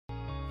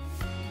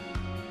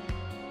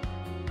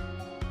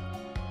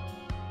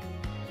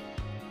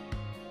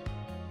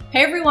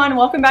Hey everyone,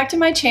 welcome back to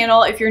my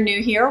channel. If you're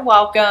new here,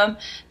 welcome.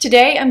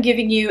 Today I'm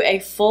giving you a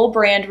full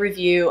brand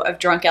review of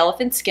Drunk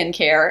Elephant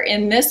Skincare.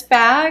 In this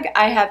bag,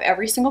 I have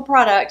every single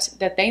product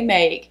that they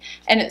make,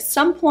 and at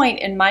some point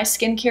in my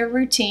skincare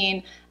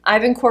routine,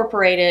 I've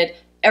incorporated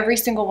every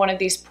single one of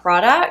these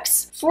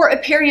products for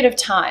a period of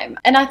time.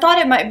 And I thought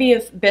it might be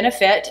of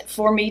benefit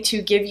for me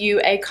to give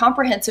you a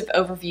comprehensive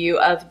overview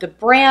of the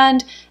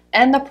brand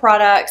and the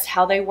products,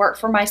 how they work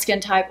for my skin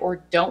type or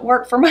don't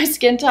work for my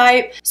skin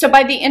type. So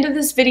by the end of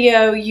this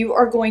video, you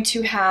are going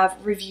to have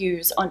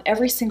reviews on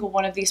every single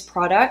one of these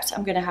products.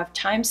 I'm gonna have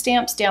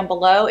timestamps down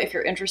below if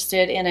you're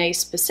interested in a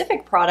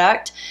specific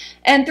product.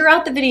 And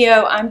throughout the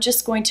video, I'm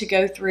just going to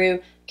go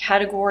through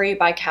category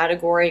by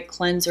category,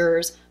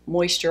 cleansers,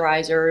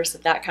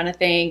 moisturizers, that kind of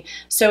thing.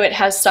 So it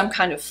has some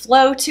kind of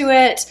flow to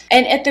it.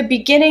 And at the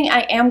beginning,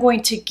 I am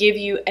going to give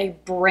you a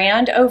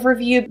brand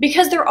overview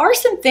because there are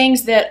some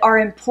things that are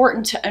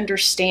important to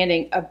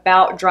understanding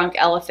about Drunk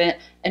Elephant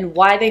and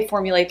why they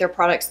formulate their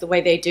products the way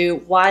they do,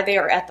 why they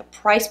are at the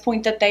price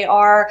point that they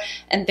are,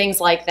 and things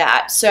like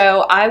that.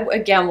 So I,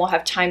 again, will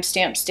have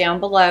timestamps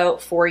down below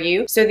for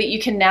you so that you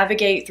can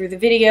navigate through the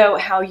video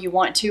how you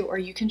want to, or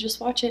you can just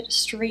watch it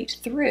straight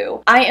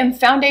through. I am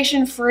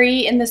foundation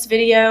free in this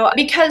video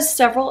because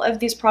several of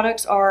these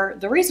products are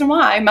the reason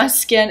why my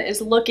skin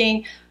is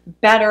looking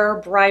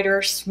better,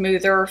 brighter,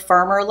 smoother,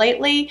 firmer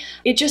lately.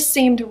 It just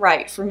seemed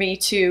right for me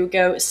to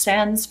go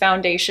sans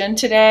foundation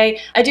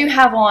today. I do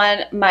have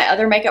on my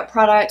other makeup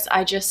products.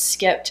 I just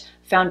skipped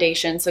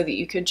foundation so that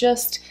you could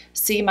just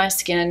see my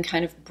skin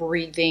kind of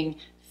breathing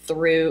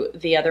through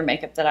the other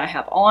makeup that I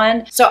have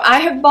on. So I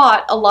have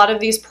bought a lot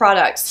of these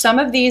products. Some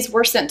of these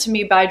were sent to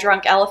me by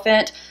Drunk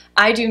Elephant.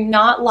 I do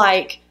not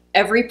like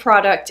every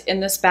product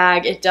in this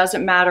bag. It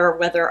doesn't matter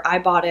whether I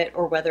bought it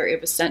or whether it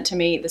was sent to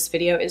me. This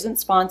video isn't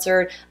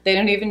sponsored. They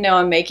don't even know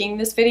I'm making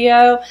this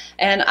video,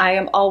 and I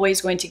am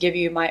always going to give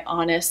you my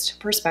honest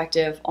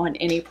perspective on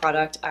any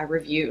product I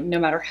review, no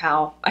matter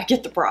how I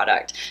get the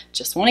product.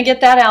 Just want to get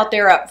that out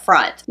there up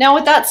front. Now,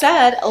 with that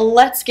said,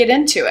 let's get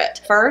into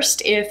it.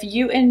 First, if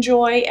you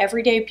enjoy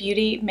everyday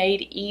beauty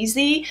made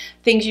easy,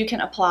 things you can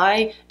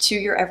apply to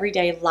your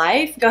everyday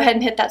life, go ahead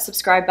and hit that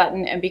subscribe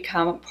button and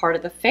become part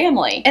of the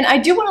family. And I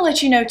do want to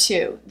let you know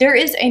too, there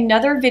is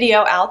another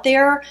video out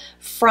there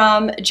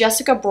from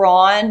Jessica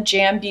Braun.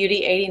 Jam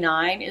Beauty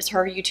 89 is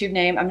her YouTube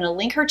name. I'm going to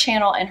link her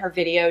channel and her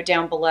video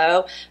down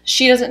below.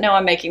 She doesn't know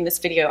I'm making this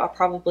video. I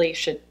probably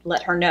should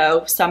let her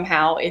know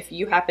somehow. If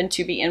you happen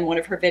to be in one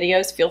of her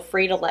videos, feel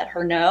free to let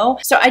her know.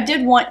 So I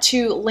did want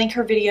to link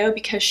her video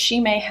because she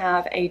may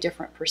have a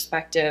different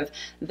perspective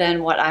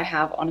than what I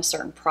have on a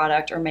certain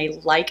product, or may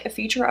like a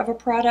feature of a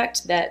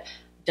product that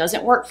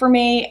doesn't work for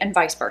me, and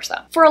vice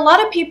versa. For a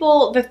lot of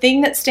people, the thing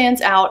that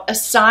stands out,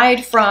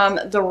 aside from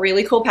the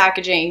really cool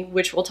packaging,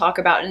 which we'll talk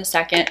about in a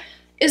second,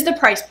 is the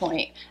price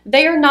point.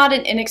 They are not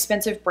an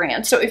inexpensive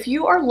brand. So if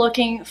you are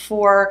looking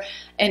for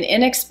an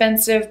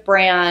inexpensive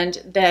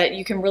brand that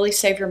you can really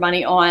save your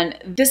money on,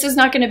 this is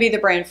not going to be the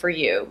brand for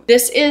you.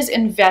 This is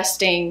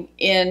investing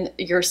in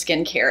your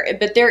skincare,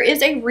 but there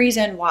is a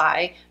reason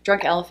why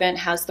Drunk Elephant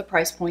has the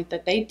price point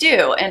that they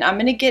do, and I'm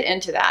going to get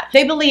into that.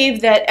 They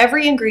believe that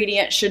every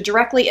ingredient should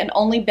directly and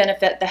only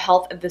benefit the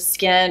health of the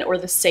skin or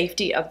the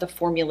safety of the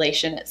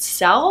formulation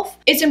itself.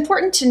 It's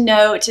important to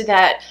note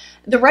that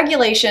the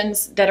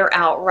regulations that are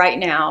out right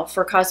now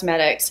for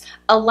cosmetics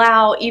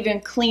allow even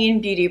clean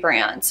beauty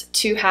brands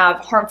to have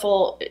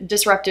harmful,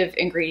 disruptive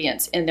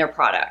ingredients in their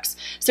products.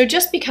 So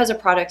just because a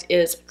product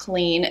is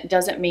clean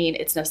doesn't mean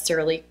it's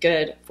necessarily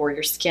good for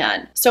your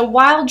skin. So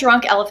while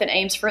Drunk Elephant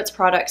aims for its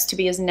products to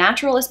be as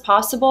natural as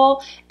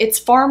possible, it's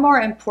far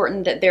more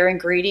important that their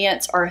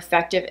ingredients are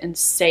effective and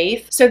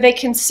safe. So they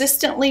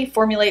consistently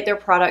formulate their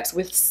products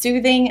with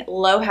soothing,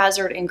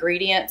 low-hazard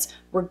ingredients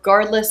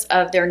regardless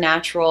of their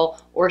natural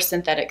or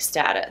synthetic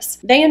status.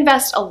 They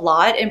invest a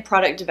lot in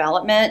product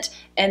development,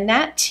 and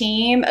that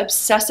team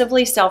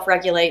obsessively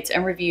self-regulates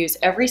and reviews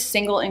every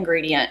single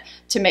ingredient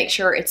to make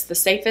sure it's the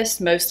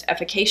safest, most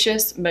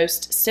efficacious,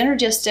 most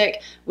synergistic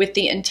with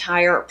the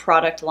entire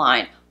product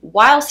line,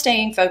 while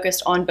staying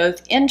focused on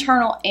both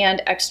internal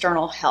and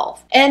external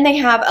health. And they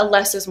have a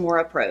less is more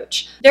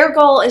approach. Their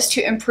goal is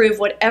to improve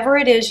whatever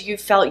it is you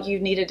felt you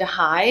needed to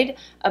hide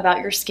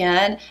about your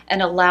skin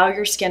and allow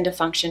your skin to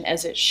function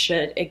as it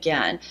should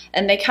again.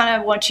 And they kind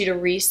of want you to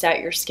reset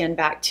your skin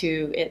back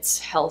to its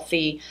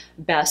healthy,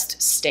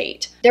 best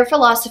state. Their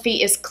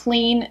philosophy is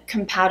clean,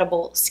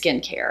 compatible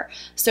skincare.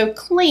 So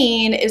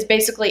clean is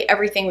basically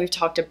everything we've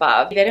talked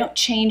above. They don't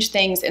change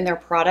things in their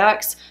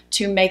products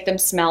to make them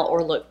smell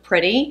or look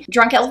pretty.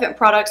 Drunk Elephant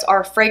products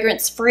are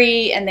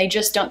fragrance-free, and they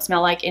just don't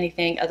smell like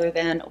anything other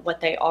than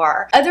what they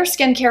are. Other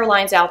skincare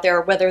lines out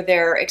there, whether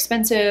they're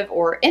expensive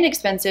or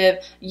inexpensive,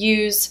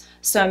 use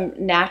some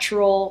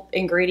natural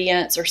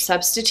ingredients or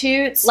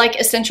substitutes like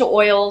essential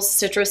oils,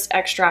 citrus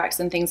extracts,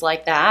 and things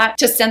like that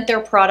to scent their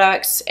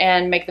products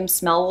and make them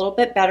smell a little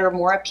bit better,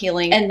 more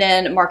appealing, and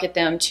then market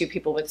them to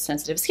people with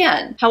sensitive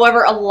skin.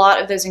 However, a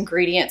lot of those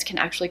ingredients can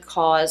actually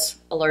cause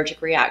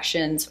allergic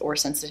reactions or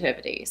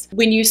sensitivities.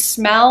 When you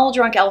smell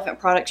Drunk Elephant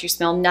products, you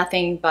smell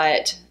nothing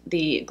but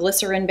the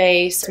glycerin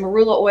base,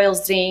 marula oil,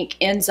 zinc,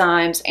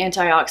 enzymes,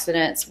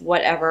 antioxidants,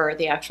 whatever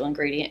the actual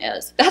ingredient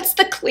is. That's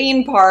the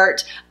clean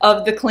part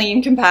of the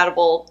clean,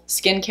 compatible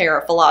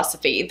skincare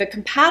philosophy. The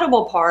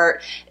compatible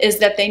part is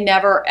that they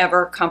never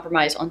ever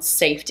compromise on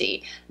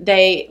safety.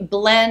 They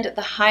blend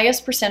the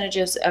highest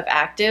percentages of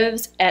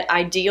actives at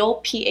ideal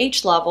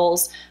pH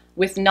levels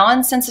with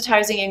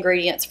non-sensitizing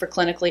ingredients for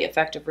clinically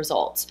effective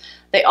results.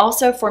 They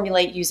also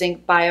formulate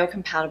using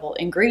biocompatible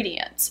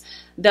ingredients.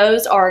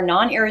 Those are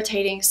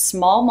non-irritating,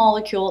 small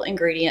molecule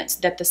ingredients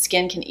that the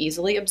skin can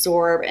easily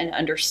absorb and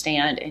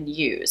understand and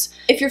use.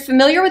 If you're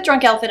familiar with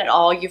Drunk Elephant at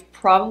all, you've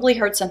probably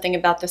heard something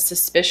about the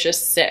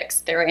Suspicious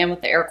Six. There I am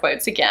with the air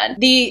quotes again.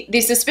 The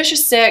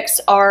Suspicious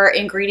Six are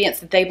ingredients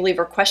that they believe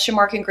are question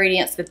mark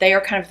ingredients, that they are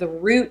kind of the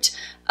root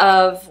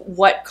of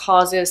what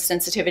causes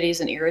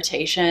sensitivities and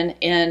irritation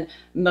in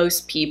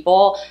most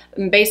people.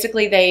 And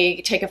basically,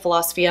 they take a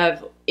philosophy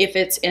of if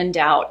it's in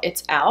doubt,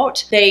 it's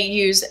out. They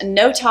use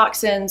no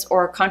toxins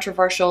or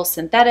controversial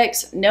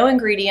synthetics, no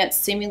ingredients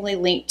seemingly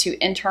linked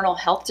to internal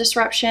health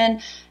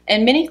disruption,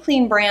 and many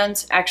clean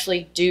brands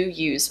actually do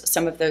use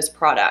some of those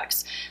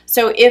products.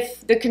 So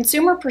if the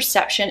consumer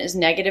perception is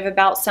negative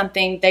about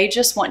something, they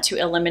just want to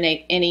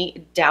eliminate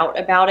any doubt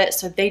about it,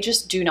 so they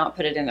just do not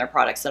put it in their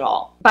products at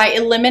all. By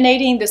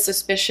eliminating the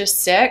Suspicious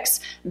Six,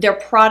 their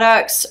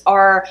products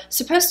are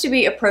supposed to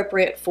be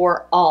appropriate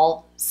for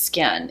all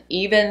skin,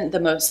 even the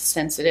most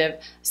sensitive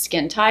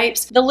skin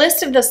types. The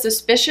list of the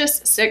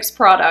Suspicious Six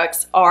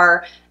products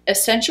are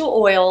essential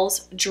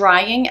oils,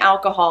 drying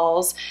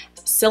alcohols,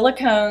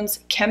 silicones,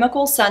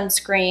 chemical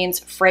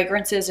sunscreens,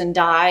 fragrances and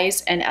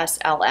dyes, and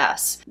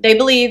SLS. They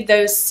believe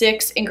those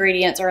 6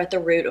 ingredients are at the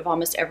root of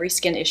almost every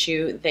skin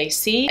issue they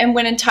see, and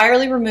when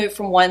entirely removed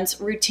from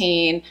one's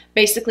routine,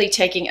 basically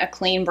taking a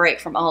clean break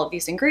from all of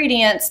these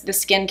ingredients, the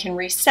skin can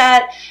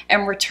reset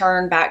and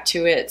return back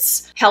to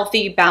its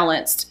healthy,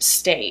 balanced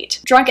state.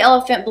 Drunk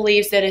Elephant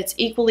believes that it's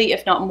equally,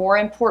 if not more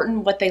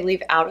important, what they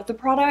leave out of the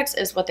products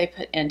is what they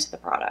put into the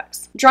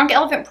products. Drunk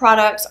Elephant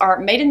products are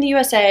made in the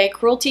USA,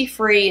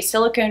 cruelty-free,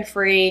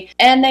 silicone-free,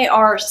 and they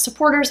are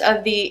supporters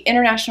of the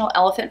International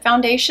Elephant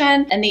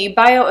Foundation, and the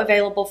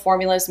bioavailable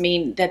formulas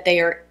mean that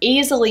they are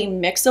easily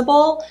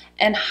mixable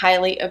and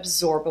highly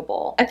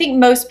absorbable. I think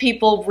most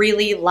people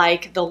really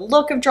like the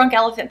look of Drunk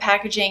Elephant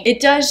packaging.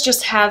 It does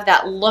just have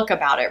that look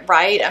about it,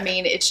 right? I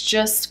mean, it's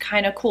just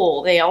kind of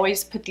cool. They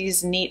always put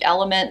these neat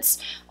elements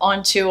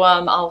onto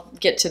them. I'll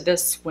get to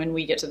this when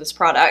we get to this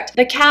product.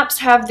 The caps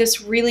have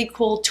this really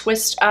cool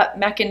twist up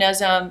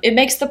mechanism. It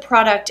makes the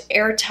product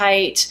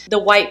airtight. The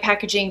white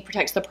packaging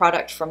protects the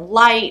product from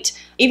light.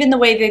 Even the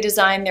way they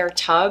design their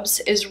tubs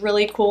is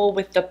really cool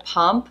with the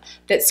pump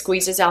that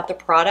squeezes out the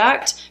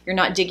product. You're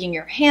not digging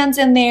your hands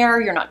in there,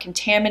 you're not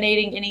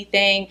contaminating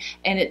anything,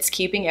 and it's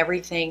keeping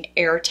everything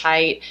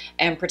airtight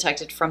and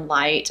protected from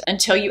light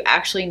until you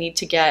actually need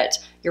to get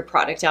your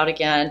product out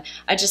again.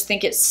 I just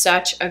think it's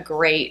such a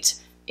great,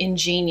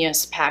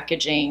 ingenious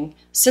packaging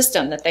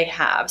system that they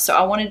have. So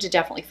I wanted to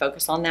definitely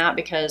focus on that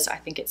because I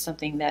think it's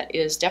something that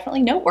is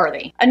definitely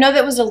noteworthy. I know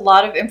that was a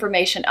lot of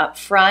information up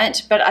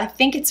front, but I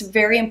think it's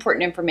very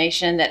important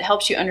information that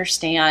helps you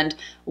understand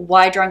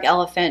why Drunk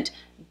Elephant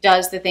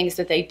does the things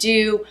that they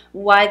do,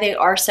 why they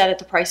are set at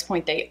the price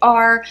point they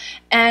are,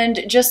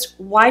 and just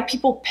why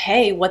people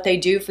pay what they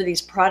do for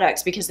these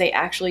products, because they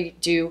actually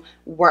do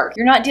work.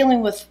 You're not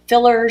dealing with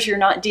fillers, you're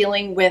not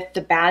dealing with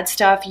the bad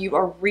stuff. You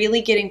are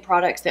really getting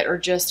products that are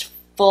just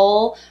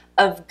full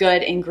of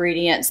good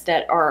ingredients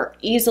that are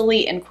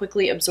easily and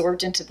quickly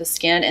absorbed into the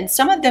skin, and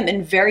some of them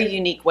in very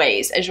unique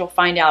ways, as you'll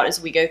find out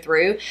as we go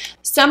through.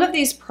 Some of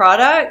these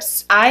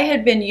products, I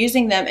had been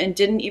using them and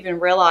didn't even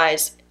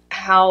realize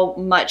how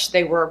much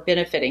they were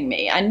benefiting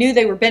me. I knew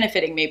they were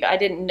benefiting me, but I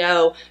didn't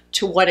know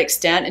to what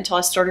extent until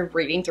I started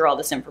reading through all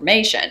this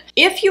information.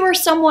 If you are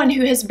someone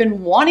who has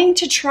been wanting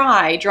to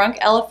try Drunk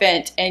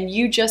Elephant and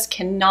you just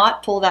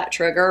cannot pull that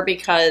trigger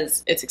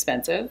because it's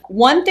expensive,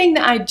 one thing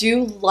that I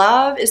do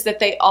love is that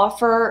they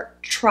offer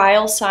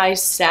trial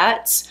size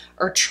sets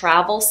or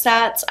travel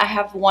sets. I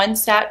have one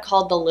set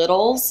called the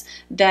Littles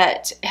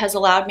that has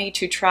allowed me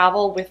to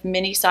travel with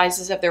many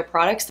sizes of their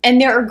products,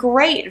 and they're a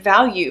great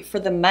value for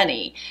the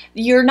money.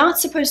 You're not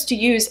supposed to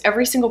use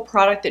every single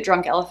product that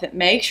Drunk Elephant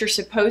makes. You're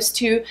supposed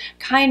to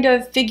kind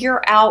of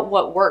figure out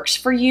what works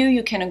for you.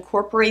 You can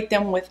incorporate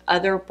them with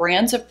other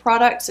brands of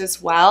products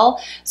as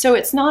well. So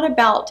it's not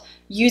about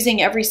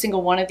using every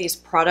single one of these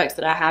products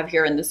that I have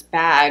here in this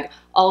bag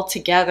all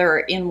together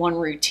in one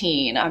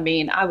routine. I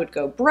mean, I would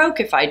go broke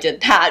if I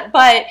did that,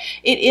 but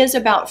it is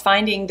about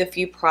finding the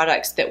few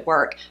products that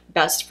work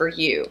best for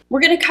you.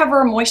 We're going to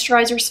cover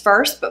moisturizers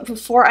first, but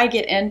before I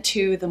get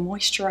into the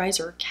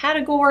moisturizer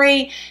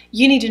category,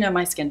 you need to know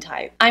my skin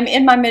type. I'm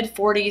in my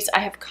mid-40s. I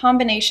have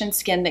combination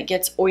skin that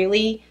gets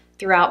oily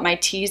throughout my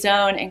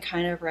T-zone and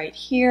kind of right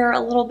here a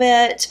little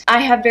bit.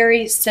 I have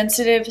very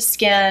sensitive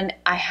skin.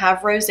 I have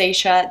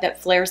rosacea that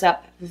flares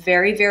up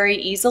very, very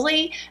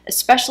easily,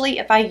 especially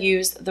if I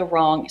use the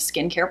wrong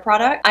skincare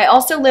product. I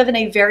also live in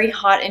a very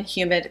hot and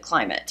humid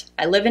climate.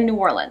 I live in New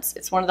Orleans.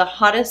 It's one of the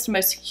hottest,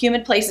 most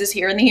humid places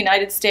here in the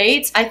United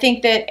States. I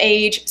think that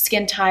age,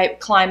 skin type,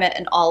 climate,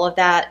 and all of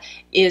that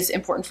is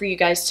important for you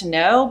guys to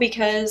know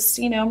because,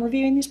 you know, I'm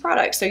reviewing these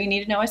products, so you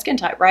need to know my skin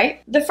type,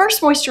 right? The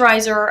first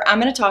moisturizer I'm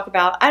going to talk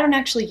about, I don't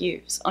actually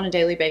use on a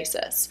daily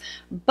basis,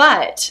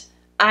 but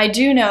I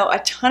do know a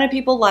ton of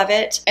people love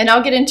it, and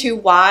I'll get into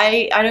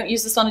why I don't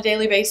use this on a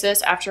daily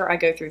basis after I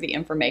go through the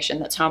information.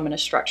 That's how I'm going to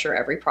structure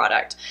every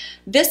product.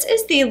 This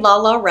is the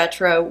Lala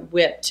Retro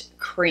Whipped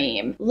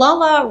Cream.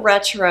 Lala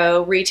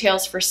Retro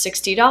retails for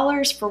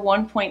 $60 for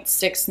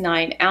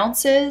 1.69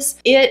 ounces.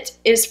 It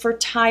is for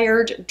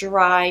tired,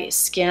 dry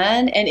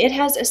skin, and it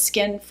has a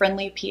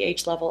skin-friendly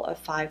pH level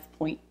of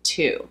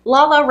 5.2.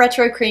 Lala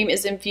Retro Cream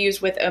is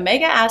infused with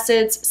omega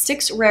acids,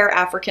 6 rare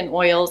African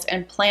oils,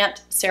 and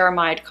plant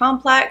ceramide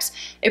complex.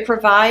 It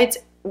provides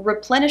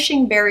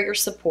replenishing barrier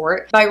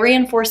support by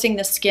reinforcing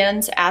the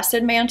skin's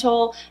acid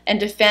mantle and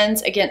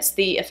defends against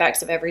the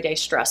effects of everyday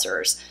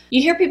stressors.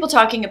 You hear people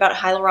talking about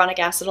hyaluronic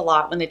acid a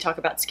lot when they talk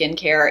about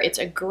skincare. It's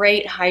a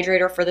great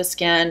hydrator for the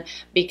skin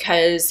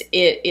because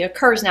it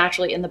occurs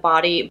naturally in the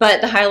body,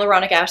 but the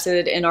hyaluronic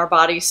acid in our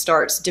body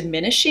starts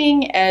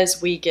diminishing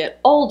as we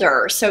get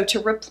older. So to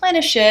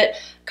replenish it,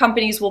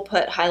 companies will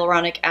put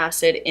hyaluronic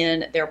acid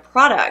in their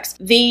products.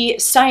 The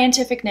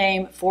scientific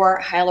name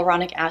for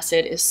hyaluronic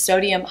acid is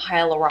sodium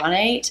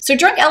hyaluronate. So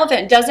Drunk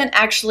Elephant doesn't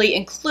actually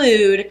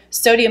include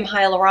sodium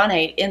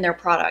hyaluronate in their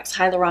products.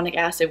 Hyaluronic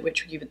acid,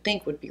 which you would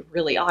think would be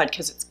really odd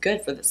because it's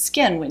good for the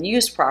skin when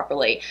used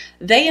properly.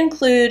 They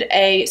include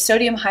a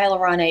sodium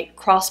hyaluronate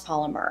cross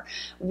polymer,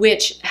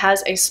 which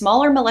has a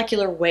smaller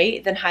molecular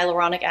weight than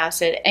hyaluronic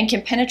acid and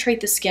can penetrate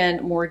the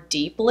skin more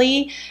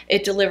deeply.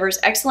 It delivers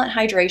excellent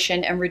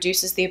hydration and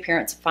reduces the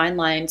appearance of fine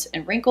lines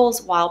and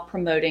wrinkles while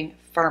promoting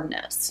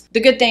firmness.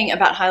 The good thing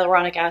about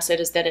hyaluronic acid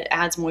is that it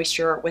adds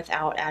moisture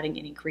without adding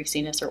any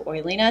greasiness or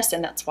oiliness,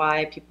 and that's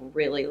why people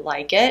really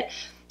like it.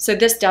 So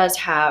this does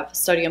have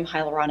sodium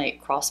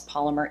hyaluronate cross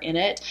polymer in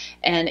it,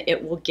 and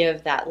it will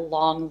give that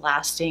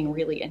long-lasting,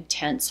 really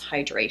intense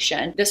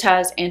hydration. This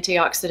has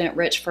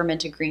antioxidant-rich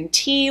fermented green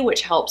tea,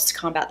 which helps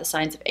combat the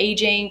signs of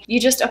aging.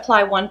 You just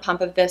apply 1 pump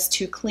of this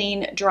to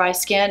clean, dry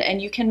skin,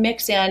 and you can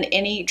mix in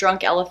any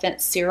Drunk Elephant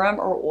serum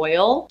or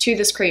oil to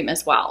this cream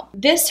as well.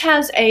 This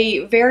has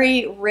a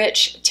very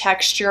rich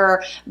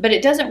texture, but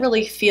it doesn't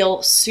really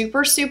feel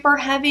super, super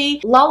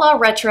heavy. Lala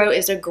Retro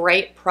is a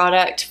great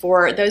product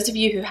for those of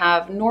you who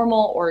have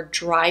normal or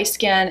dry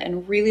skin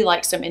and really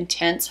like some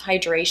intense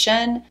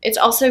hydration. It's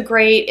also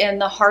great in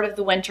the heart of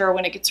the winter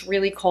when it gets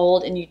really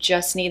cold and you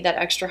just need that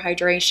extra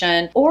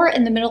hydration, or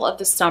in the middle of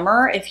the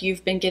summer if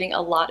you've been getting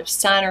a lot of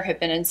sun or have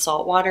been in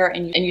salt water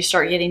and you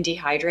start getting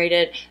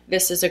dehydrated.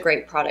 This is a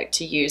great product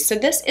to use. So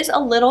this is a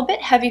little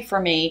bit heavy for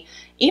me,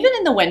 even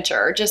in the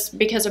winter, just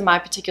because of my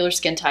particular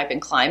skin type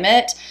and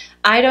climate.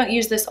 I don't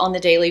use this on the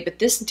daily, but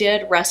this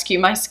did rescue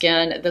my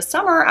skin the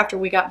summer after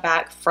we got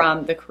back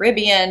from the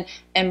Caribbean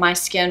and my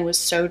skin was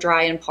so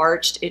dry and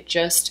parched, it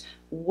just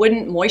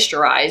wouldn't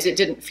moisturize. It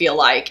didn't feel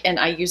like, and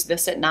I used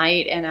this at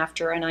night, and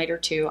after a night or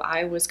two,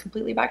 I was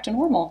completely back to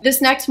normal.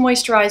 This next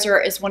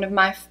moisturizer is one of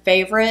my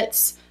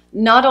favorites,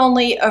 not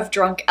only of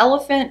Drunk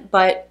Elephant,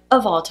 but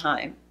of all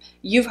time.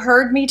 You've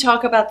heard me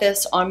talk about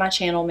this on my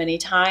channel many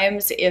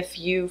times. If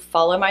you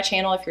follow my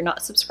channel, if you're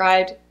not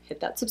subscribed, hit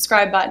that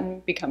subscribe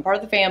button, become part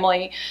of the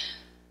family.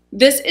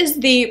 This is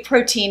the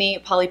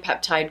Protini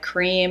Polypeptide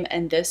Cream,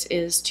 and this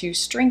is to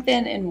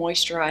strengthen and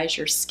moisturize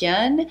your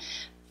skin.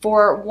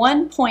 For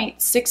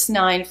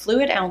 1.69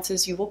 fluid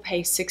ounces, you will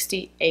pay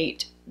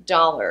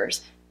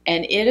 $68,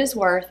 and it is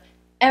worth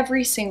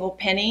every single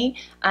penny.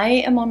 I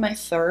am on my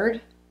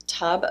 3rd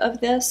tub of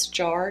this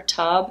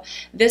tub.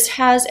 This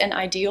has an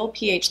ideal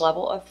pH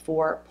level of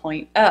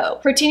 4.0.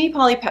 Protini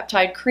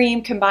Polypeptide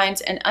Cream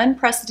combines an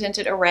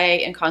unprecedented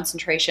array and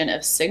concentration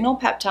of signal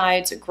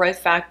peptides, growth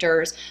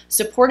factors,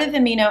 supportive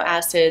amino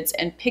acids,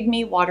 and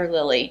pygmy water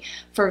lily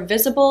for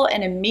visible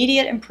and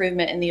immediate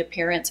improvement in the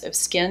appearance of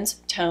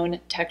skin's tone,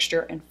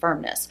 texture, and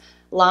firmness.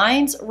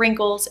 Lines,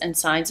 wrinkles, and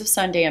signs of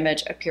sun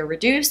damage appear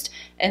reduced,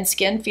 and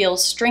skin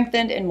feels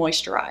strengthened and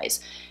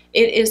moisturized.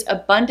 It is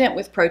abundant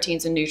with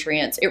proteins and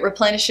nutrients. It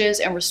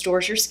replenishes and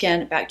restores your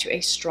skin back to a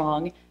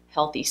strong,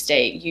 healthy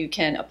state. You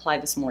can apply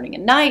this morning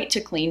and night to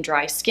clean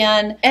dry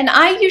skin. And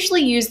I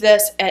usually use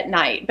this at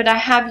night, but I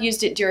have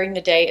used it during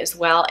the day as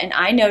well. And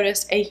I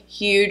notice a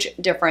huge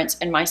difference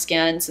in my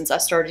skin since I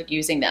started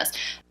using this.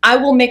 I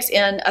will mix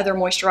in other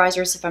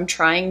moisturizers if I'm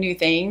trying new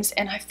things,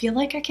 and I feel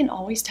like I can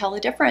always tell a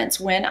difference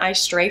when I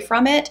stray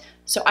from it.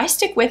 So I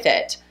stick with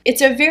it.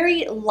 It's a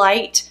very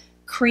light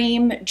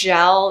cream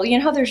gel. You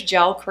know how there's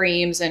gel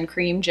creams and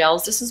cream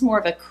gels? This is more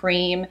of a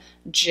cream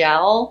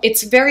gel.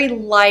 It's very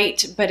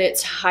light, but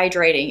it's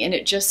hydrating and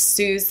it just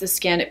soothes the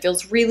skin. It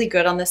feels really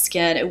good on the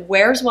skin. It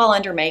wears well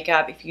under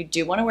makeup if you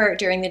do want to wear it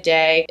during the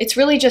day. It's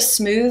really just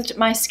smoothed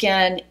my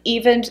skin,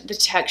 evened the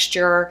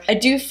texture. I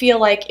do feel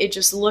like it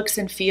just looks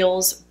and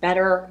feels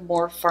better,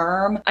 more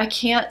firm. I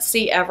can't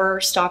see ever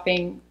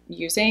stopping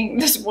using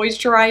this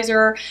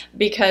moisturizer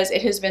because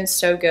it has been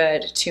so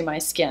good to my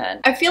skin.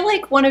 I feel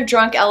like one of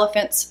Drunk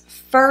Elephant's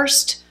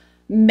first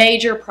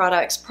major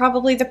products,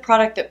 probably the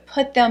product that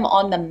put them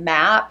on the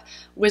map,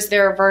 was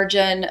their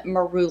Virgin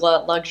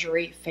Marula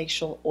Luxury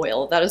Facial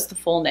Oil. That is the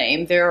full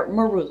name, their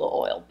Marula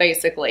Oil,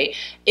 basically.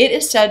 It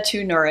is said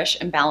to nourish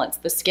and balance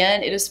the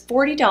skin. It is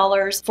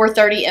 $40 for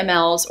 30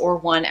 mLs or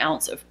 1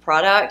 ounce of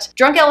product.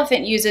 Drunk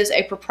Elephant uses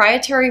a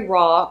proprietary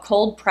raw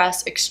cold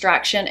press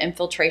extraction and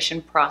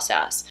filtration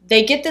process.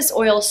 They get this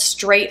oil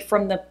straight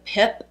from the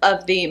pip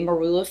of the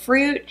marula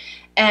fruit,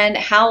 and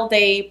how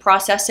they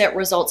process it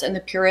results in the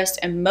purest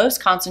and most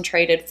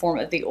concentrated form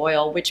of the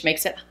oil, which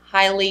makes it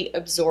highly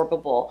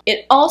absorbable.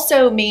 It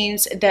also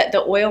means that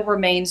the oil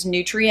remains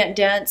nutrient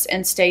dense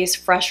and stays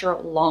fresher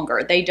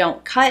longer. They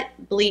don't cut,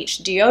 bleach,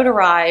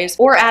 deodorize,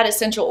 or add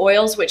essential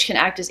oils which can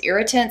act as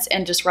irritants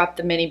and disrupt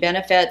the many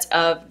benefits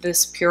of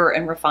this pure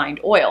and refined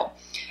oil.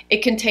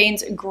 It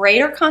contains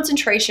greater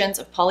concentrations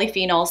of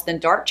polyphenols than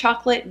dark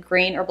chocolate,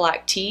 green, or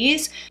black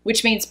teas,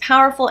 which means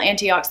powerful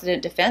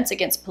antioxidant defense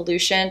against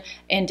pollution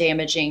and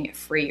damaging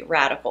free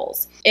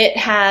radicals. It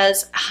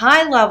has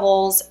high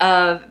levels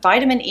of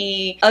vitamin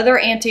E, other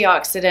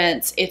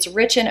antioxidants. It's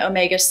rich in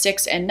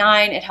omega-6 and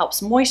 9. It helps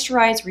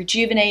moisturize,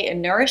 rejuvenate,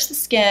 and nourish the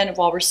skin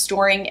while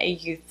restoring a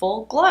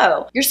youthful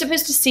glow. You're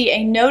supposed to see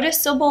a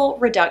noticeable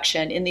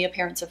reduction in the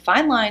appearance of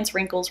fine lines,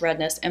 wrinkles,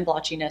 redness, and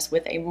blotchiness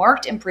with a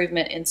marked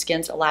improvement in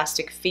skin's elasticity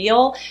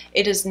feel.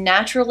 It is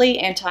naturally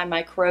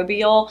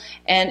antimicrobial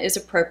and is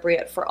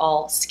appropriate for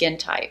all skin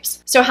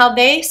types. So how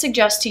they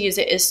suggest to use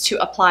it is to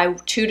apply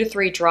 2 to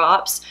 3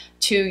 drops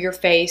to your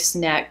face,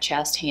 neck,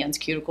 chest, hands,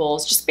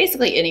 cuticles, just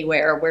basically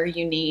anywhere where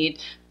you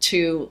need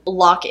to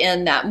lock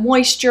in that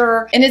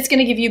moisture, and it's going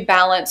to give you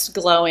balanced,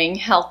 glowing,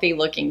 healthy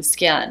looking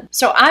skin.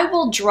 So I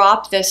will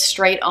drop this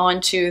straight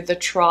onto the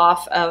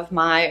trough of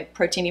my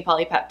Protini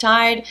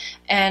Polypeptide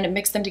and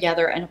mix them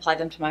together and apply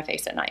them to my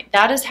face at night.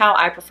 That is how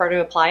I prefer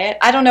to apply it.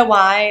 I don't know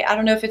why. I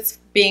don't know if it's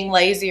being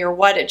lazy or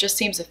what. It just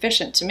seems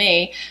efficient to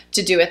me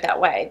to do it that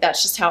way.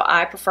 That's just how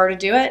I prefer to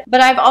do it.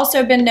 But I've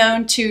also been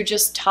known to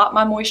just top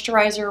my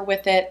moisturizer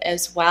with it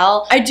as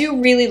well. I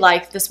do really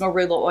like this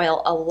Marula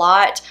oil a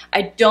lot.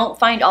 I don't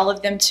find all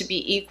of them to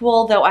be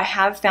equal, though I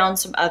have found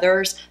some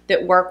others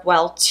that work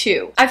well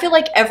too. I feel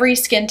like every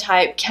skin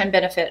type can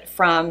benefit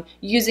from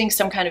using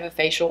some kind of a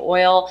facial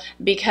oil,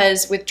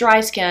 because with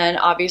dry skin,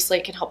 obviously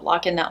it can help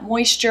lock in that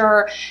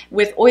moisture.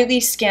 With oily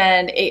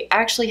skin, it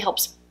actually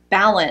helps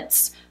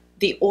balance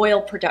the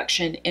oil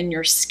production in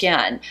your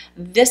skin.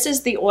 This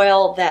is the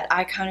oil that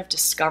I kind of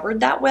discovered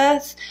that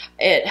with.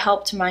 It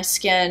helped my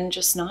skin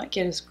just not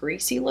get as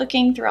greasy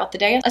looking throughout the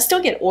day. I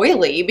still get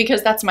oily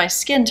because that's my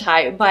skin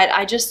type, but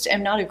I just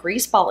am not a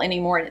grease ball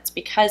anymore, and it's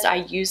because I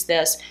use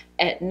this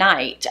at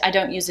night. I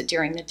don't use it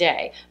during the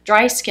day.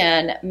 Dry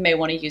skin may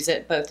want to use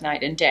it both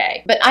night and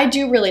day, but I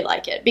do really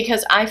like it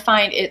because I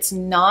find it's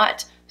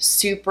not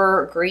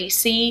super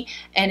greasy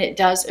and it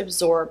does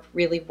absorb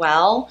really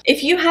well.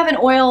 If you have an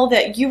oil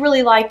that you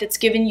really like that's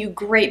giving you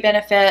great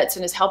benefits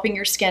and is helping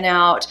your skin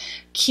out,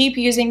 keep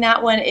using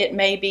that one. It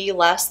may be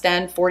less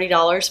than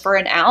 $40 for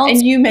an ounce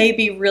and you may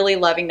be really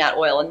loving that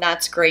oil, and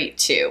that's great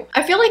too.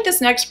 I feel like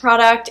this next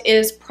product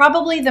is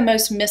probably the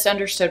most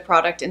misunderstood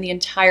product in the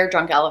entire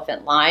Drunk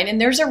Elephant line, and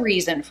there's a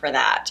reason for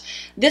that.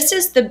 This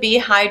is the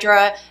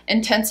B-Hydra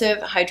Intensive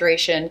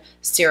Hydration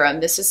Serum.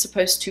 This is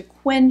supposed to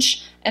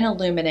quench and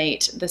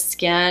illuminate the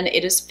skin.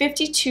 It is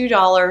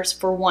 $52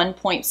 for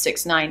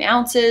 1.69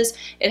 ounces.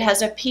 It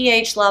has a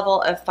pH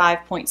level of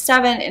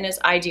 5.7 and is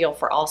ideal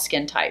for all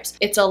skin types.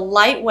 It's a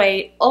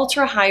lightweight,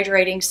 ultra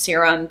hydrating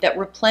serum that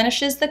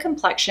replenishes the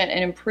complexion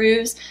and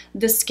improves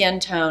the skin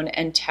tone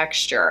and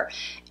texture.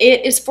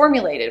 It is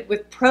formulated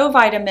with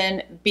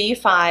provitamin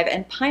B5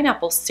 and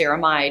pineapple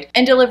ceramide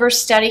and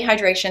delivers steady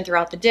hydration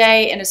throughout the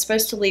day and is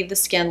supposed to leave the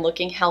skin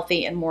looking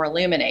healthy and more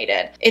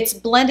illuminated. It's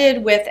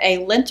blended with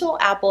a lentil,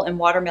 apple, and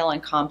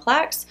watermelon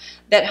complex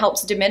that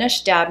helps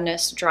diminish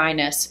dampness,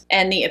 dryness,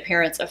 and the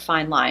appearance of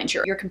fine lines.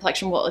 Your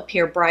complexion will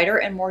appear brighter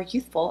and more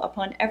youthful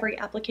upon every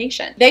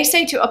application. They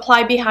say to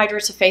apply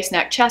B-Hydra to face,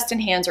 neck, chest,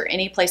 and hands, or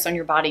any place on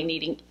your body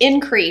needing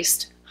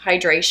increased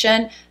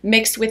hydration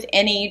mixed with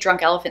any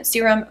Drunk Elephant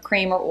serum,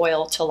 cream, or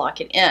oil to lock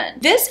it in.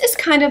 This is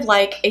kind of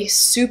like a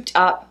souped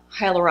up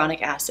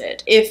hyaluronic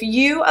acid. If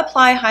you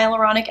apply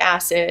hyaluronic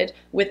acid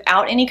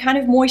without any kind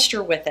of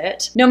moisture with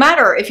it, no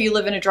matter if you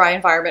live in a dry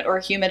environment or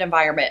a humid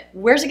environment,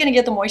 where's it going to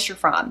get the moisture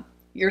from?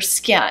 your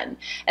skin.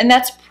 And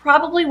that's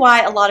probably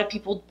why a lot of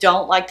people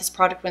don't like this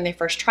product when they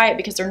first try it,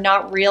 because they're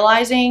not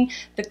realizing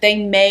that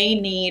they may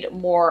need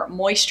more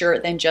moisture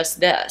than just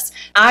this.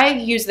 I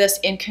use this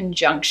in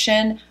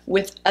conjunction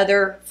with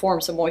other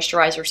forms of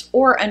moisturizers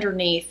or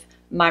underneath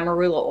my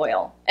Marula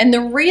oil. And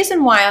the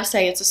reason why I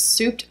say it's a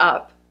souped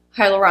up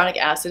hyaluronic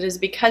acid is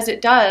because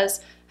it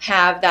does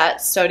have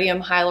that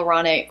sodium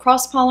hyaluronate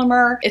cross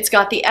polymer. It's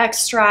got the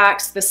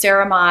extracts, the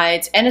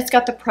ceramides, and it's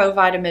got the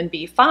provitamin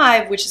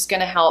B5, which is going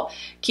to help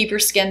keep your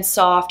skin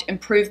soft,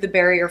 improve the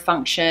barrier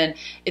function.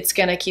 It's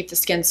going to keep the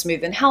skin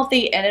smooth and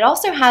healthy, and it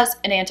also has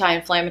an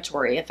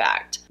anti-inflammatory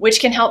effect, which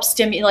can help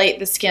stimulate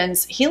the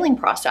skin's healing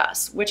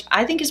process, which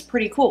I think is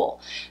pretty cool.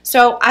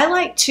 So I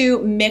like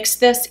to mix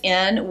this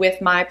in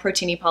with my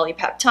Protini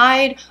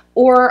Polypeptide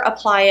or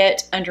apply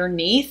it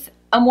underneath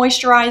a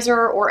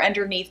moisturizer or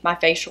underneath my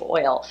facial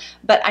oil,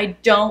 but I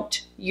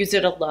don't use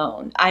it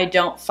alone. I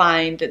don't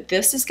find that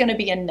this is going to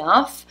be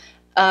enough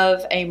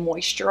of a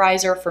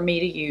moisturizer for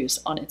me to use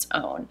on its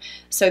own.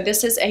 So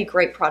this is a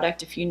great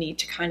product if you need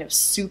to kind of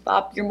soup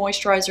up your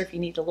moisturizer, if you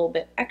need a little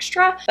bit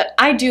extra. But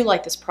I do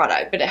like this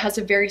product, but it has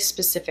a very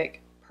specific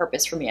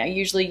purpose for me. I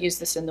usually use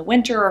this in the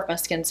winter or if my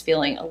skin's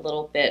feeling a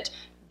little bit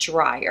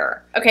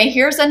drier. Okay,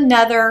 here's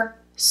another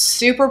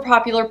super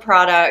popular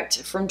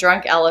product from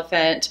Drunk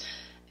Elephant.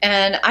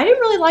 And I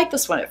didn't really like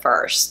this one at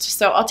first,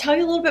 so I'll tell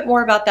you a little bit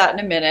more about that in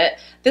a minute.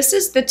 This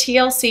is the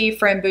TLC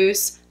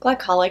Framboos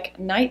Glycolic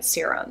Night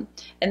Serum,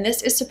 and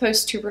this is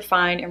supposed to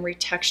refine and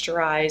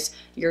retexturize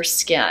your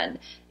skin.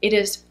 It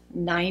is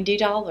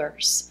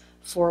 $90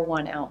 for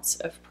 1 ounce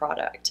of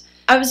product.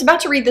 I was about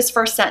to read this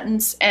first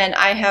sentence, and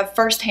I have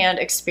firsthand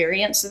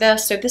experienced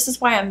this, so this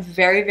is why I'm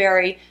very,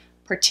 very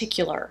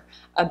particular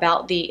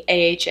about the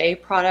AHA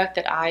product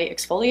that I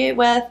exfoliate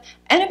with,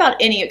 and about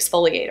any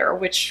exfoliator,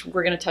 which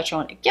we're going to touch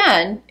on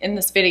again in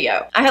this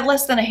video. I have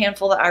less than a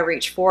handful that I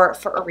reach for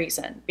a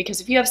reason,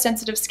 because if you have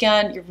sensitive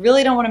skin, you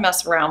really don't want to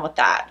mess around with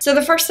that. So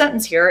the first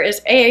sentence here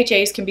is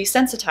AHAs can be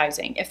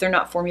sensitizing if they're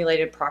not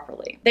formulated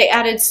properly. They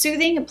added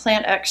soothing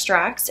plant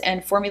extracts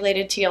and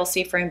formulated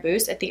TLC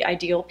Framboos at the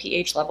ideal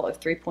pH level of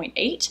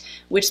 3.8,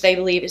 which they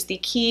believe is the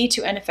key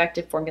to an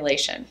effective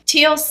formulation.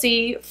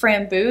 TLC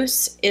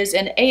Framboos is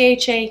an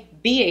AHA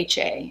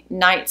BHA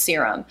night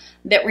serum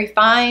that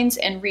refines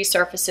and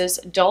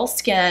resurfaces dull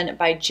skin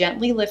by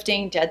gently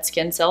lifting dead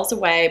skin cells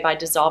away by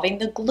dissolving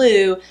the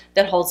glue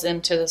that holds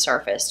them to the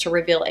surface to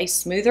reveal a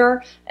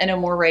smoother and a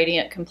more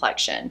radiant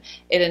complexion.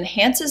 It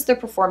enhances the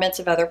performance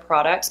of other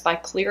products by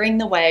clearing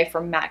the way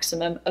for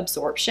maximum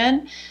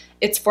absorption.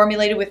 It's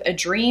formulated with a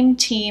Dream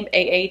Team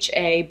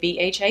AHA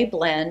BHA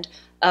blend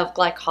of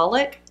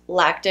glycolic,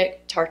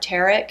 lactic,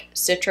 tartaric,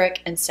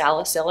 citric, and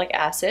salicylic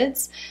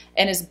acids,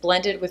 and is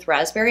blended with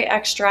raspberry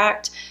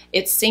extract.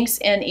 It sinks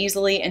in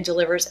easily and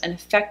delivers an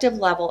effective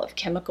level of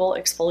chemical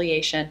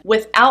exfoliation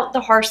without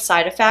the harsh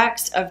side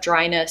effects of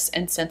dryness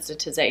and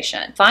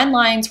sensitization. Fine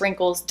lines,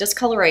 wrinkles,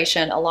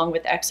 discoloration, along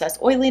with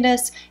excess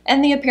oiliness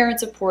and the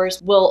appearance of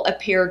pores will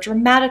appear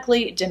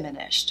dramatically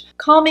diminished.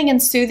 Calming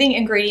and soothing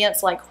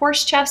ingredients like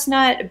horse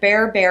chestnut,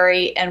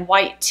 bearberry, and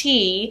white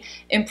tea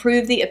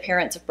improve the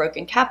appearance of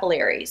broken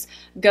capillaries.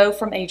 Go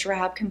from a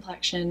drab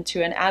complexion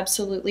to an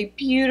absolutely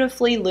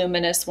beautifully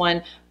luminous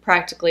one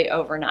practically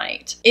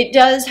overnight. It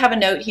does have a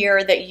note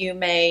here that you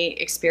may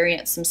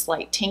experience some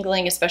slight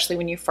tingling, especially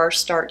when you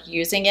first start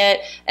using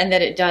it, and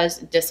that it does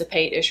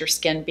dissipate as your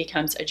skin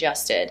becomes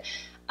adjusted.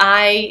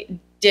 I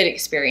did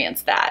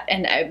experience that,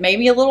 and it made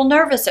me a little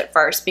nervous at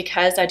first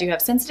because I do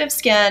have sensitive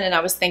skin, and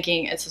I was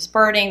thinking, this is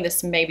burning,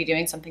 this may be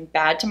doing something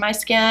bad to my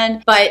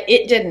skin, but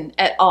it didn't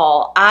at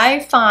all.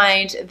 I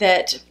find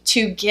that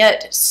to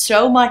get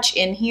so much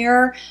in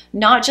here,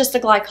 not just the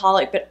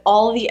glycolic, but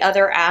all the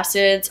other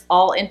acids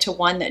all into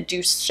one that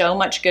do so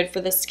much good for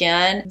the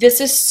skin,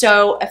 this is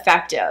so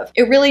effective.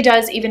 It really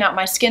does even out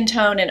my skin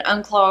tone and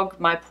unclog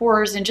my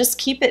pores and just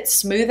keep it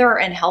smoother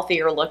and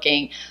healthier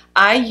looking.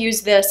 I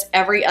use this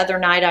every other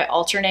night. I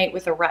alternate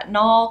with a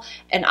retinol,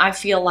 and I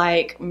feel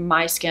like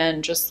my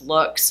skin just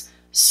looks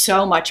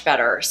so much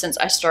better since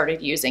I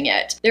started using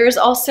it. There is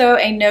also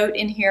a note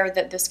in here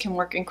that this can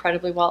work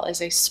incredibly well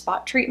as a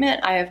spot treatment.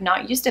 I have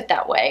not used it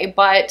that way,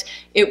 but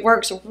it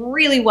works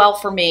really well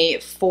for me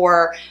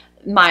for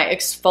my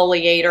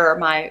exfoliator,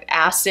 my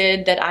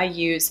acid that I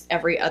use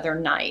every other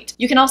night.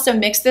 You can also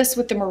mix this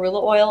with the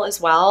Marula oil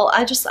as well.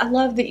 I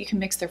love that you can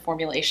mix their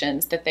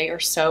formulations, that they are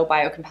so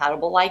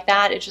biocompatible like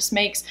that. It just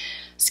makes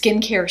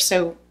skincare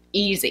so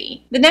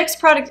easy. The next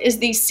product is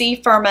the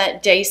C-Firma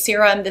Day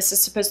Serum. This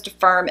is supposed to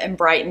firm and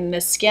brighten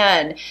the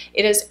skin.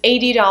 It is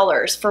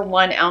 $80 for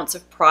 1 ounce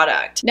of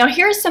product. Now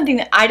here's something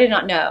that I did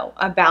not know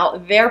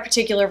about their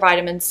particular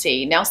vitamin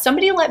C. Now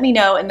somebody let me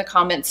know in the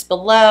comments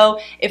below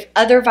if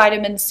other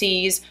vitamin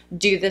C's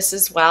do this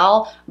as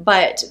well,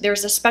 but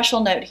there's a special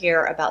note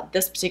here about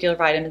this particular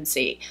vitamin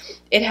C.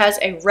 It has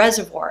a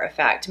reservoir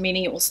effect,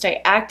 meaning it will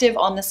stay active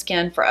on the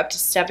skin for up to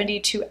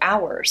 72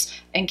 hours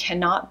and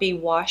cannot be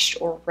washed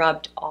or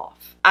rubbed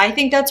off. I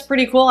think that's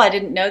pretty cool. I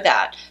didn't know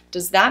that.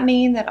 Does that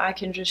mean that I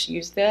can just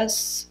use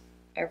this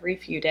every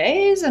few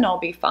days and I'll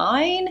be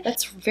fine.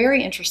 That's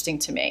very interesting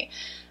to me.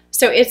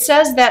 So it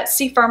says that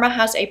C-Firma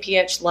has a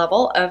pH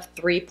level of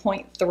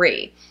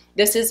 3.3.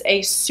 This is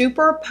a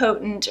super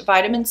potent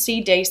vitamin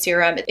C day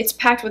serum. It's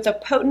packed with a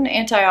potent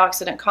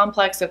antioxidant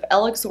complex of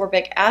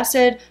L-ascorbic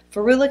acid,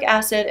 ferulic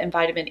acid, and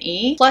vitamin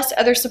E, plus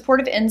other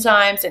supportive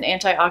enzymes and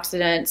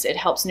antioxidants. It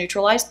helps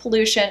neutralize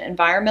pollution,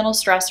 environmental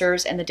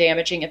stressors, and the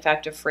damaging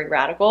effect of free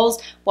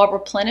radicals while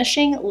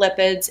replenishing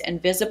lipids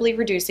and visibly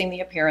reducing the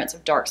appearance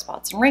of dark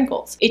spots and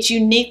wrinkles. It's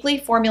uniquely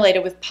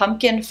formulated with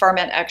pumpkin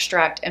ferment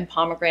extract and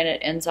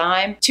pomegranate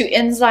enzyme to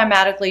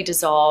enzymatically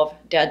dissolve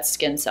dead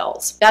skin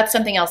cells. That's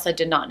something else I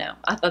did not know.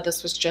 I thought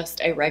this was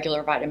just a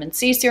regular vitamin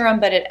C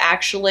serum, but it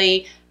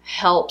actually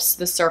helps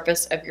the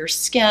surface of your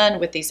skin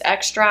with these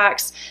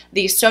extracts.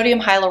 The sodium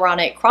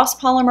hyaluronate cross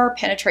polymer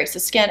penetrates the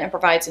skin and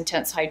provides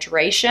intense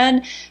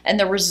hydration. And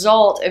the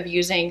result of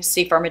using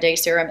C-Firma Day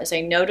Serum is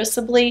a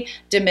noticeably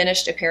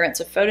diminished appearance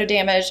of photo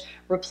damage,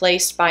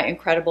 replaced by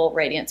incredible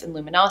radiance and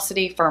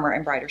luminosity, firmer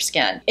and brighter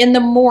skin. In the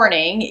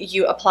morning,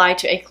 you apply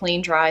to a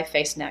clean, dry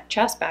face, neck,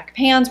 chest, back,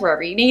 hands,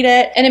 wherever you need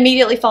it, and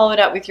immediately follow it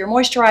up with your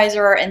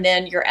moisturizer and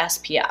then your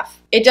SPF.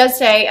 It does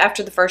say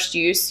after the first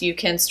use, you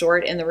can store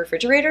it in the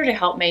refrigerator to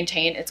help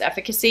maintain its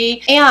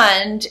efficacy.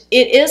 And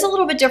it is a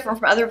little bit different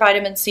from other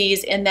vitamin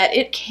C's in that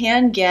it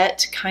can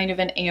get kind of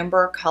an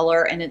amber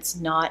color and it's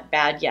not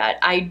bad yet.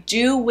 I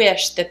do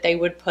wish that they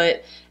would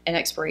put an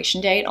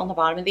expiration date on the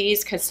bottom of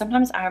these because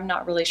sometimes I'm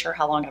not really sure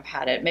how long I've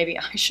had it. Maybe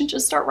I should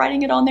just start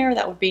writing it on there.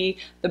 That would be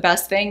the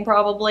best thing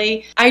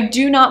probably. I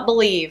do not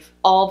believe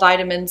all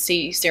vitamin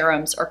C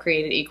serums are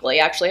created equally.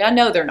 Actually, I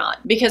know they're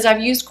not because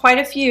I've used quite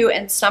a few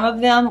and some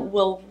of them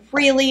will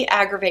really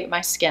aggravate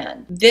my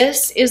skin.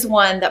 This is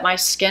one that my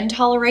skin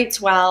tolerates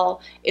well,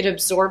 it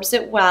absorbs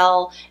it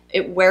well,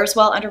 it wears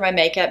well under my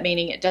makeup,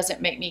 meaning it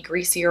doesn't make me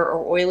greasier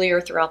or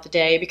oilier throughout the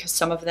day because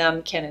some of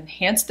them can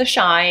enhance the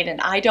shine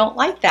and I don't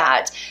like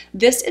that.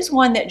 This is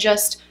one that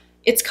just,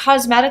 it's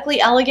cosmetically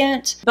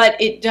elegant, but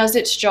it does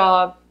its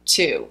job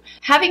too.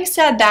 Having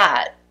said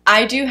that,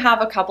 I do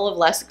have a couple of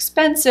less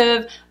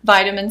expensive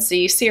vitamin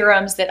C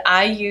serums that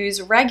I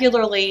use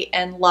regularly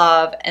and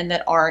love and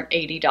that aren't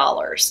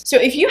 $80. So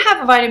if you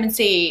have a vitamin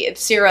C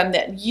serum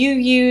that you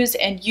use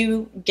and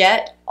you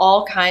get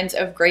all kinds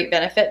of great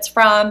benefits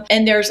from,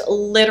 and there's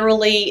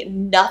literally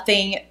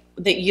nothing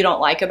that you don't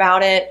like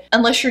about it,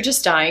 unless you're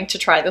just dying to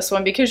try this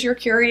one because you're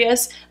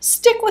curious,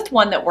 stick with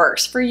one that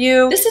works for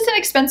you. This is an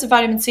expensive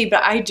vitamin C,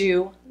 but I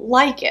do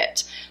like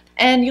it.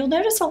 And you'll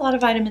notice a lot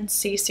of vitamin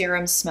C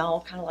serums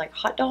smell kind of like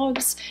hot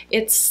dogs.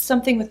 It's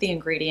something with the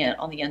ingredient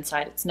on the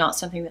inside. It's not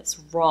something that's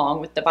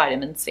wrong with the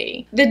vitamin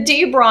C. The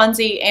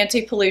D-Bronzi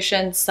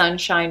Anti-Pollution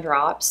Sunshine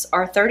Drops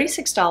are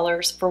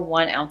 $36 for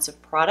 1 ounce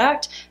of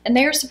product, and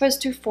they are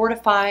supposed to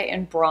fortify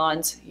and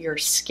bronze your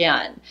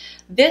skin.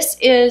 This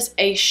is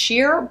a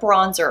sheer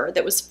bronzer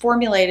that was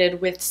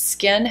formulated with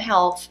skin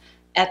health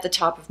at the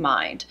top of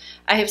mind.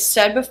 I have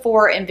said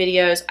before in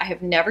videos, I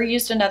have never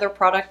used another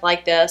product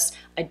like this.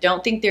 I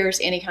don't think there's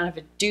any kind of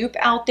a dupe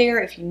out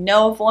there. If you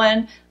know of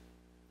one,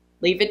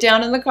 leave it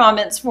down in the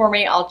comments for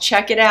me. I'll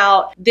check it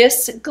out.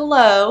 This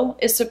glow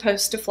is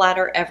supposed to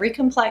flatter every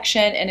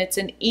complexion, and it's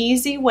an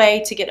easy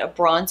way to get a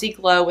bronzy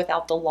glow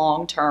without the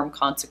long-term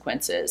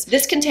consequences.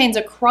 This contains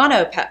a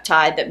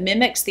chronopeptide that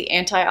mimics the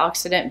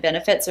antioxidant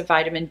benefits of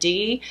vitamin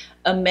D,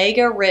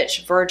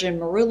 omega-rich virgin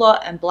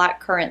marula and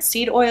blackcurrant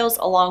seed oils,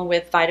 along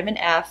with vitamin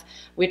F,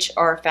 which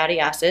are fatty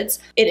acids.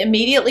 It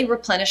immediately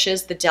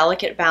replenishes the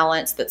delicate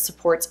balance that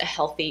supports a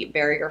healthy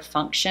barrier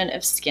function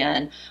of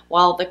skin,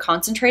 while the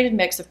concentrated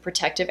mix of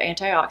protective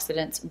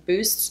antioxidants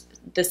boosts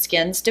the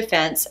skin's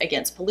defense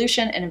against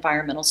pollution and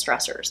environmental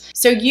stressors.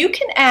 So you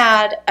can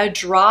add a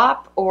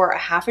drop or a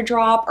half a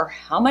drop or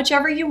how much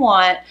ever you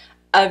want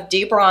of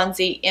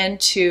D-Bronzi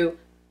into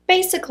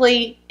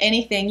basically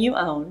anything you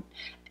own,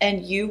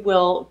 and you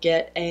will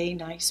get a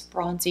nice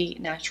bronzy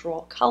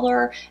natural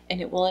color and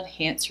it will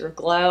enhance your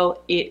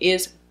glow. It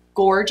is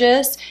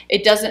gorgeous.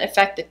 It doesn't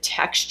affect the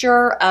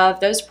texture of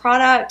those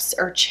products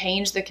or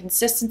change the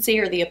consistency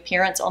or the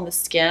appearance on the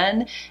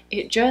skin.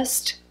 It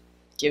just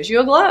gives you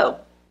a glow.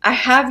 I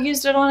have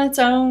used it on its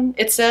own.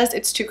 It says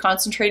it's too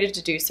concentrated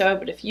to do so,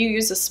 but if you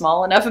use a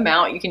small enough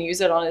amount, you can use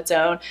it on its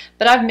own.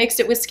 But I've mixed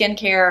it with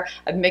skincare.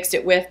 I've mixed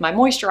it with my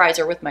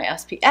moisturizer, with my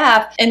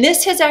SPF. And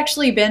this has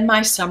actually been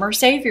my summer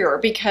savior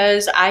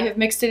because I have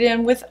mixed it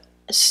in with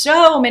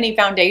so many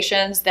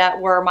foundations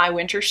that were my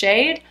winter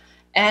shade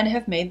and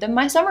have made them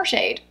my summer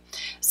shade.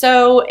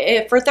 So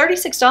for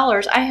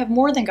 $36, I have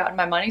more than gotten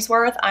my money's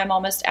worth. I'm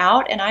almost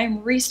out and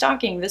I'm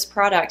restocking this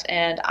product,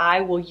 and I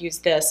will use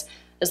this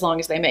as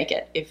long as they make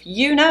it. If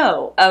you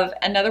know of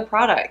another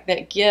product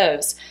that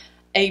gives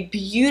a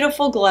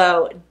beautiful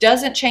glow,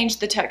 doesn't change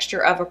the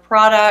texture of a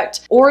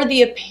product or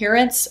the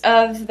appearance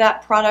of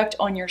that product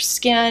on your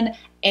skin,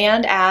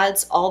 and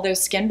adds all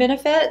those skin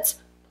benefits,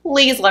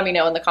 please let me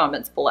know in the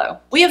comments below.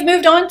 We have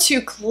moved on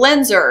to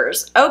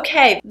cleansers.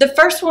 Okay, the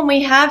first one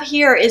we have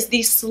here is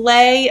the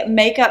Slaai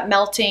Makeup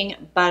Melting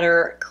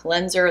Butter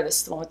Cleanser. This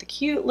is the one with the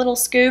cute little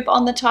scoop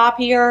on the top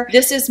here.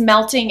 This is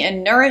melting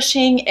and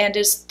nourishing and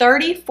is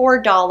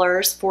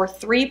 $34 for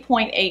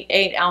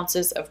 3.88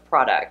 ounces of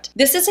product.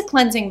 This is a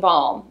cleansing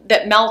balm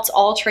that melts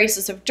all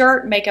traces of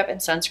dirt, makeup, and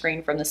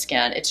sunscreen from the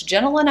skin. It's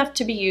gentle enough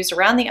to be used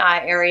around the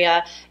eye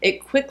area.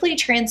 It quickly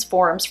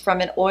transforms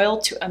from an oil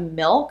to a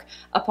milk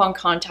upon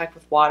contact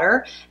with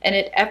water, and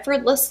it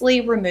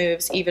effortlessly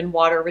removes even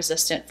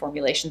water-resistant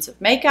formulations of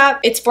makeup.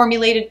 It's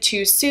formulated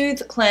to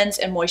soothe, cleanse,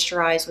 and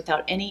moisturize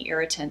without any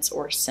irritants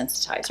or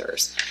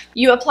sensitizers.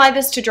 You apply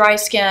this to dry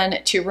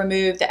skin to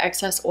remove the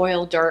excess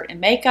oil, dirt, and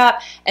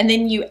makeup, and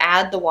then you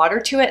add the water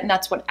to it, and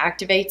that's what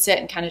activates it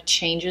and kind of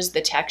changes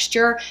the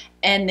texture,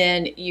 and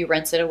then you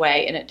rinse it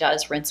away, and it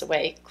does rinse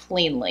away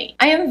cleanly.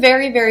 I am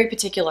very, very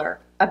particular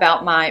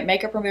about my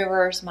makeup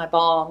removers, my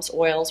balms,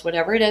 oils,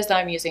 whatever it is that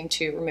I'm using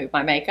to remove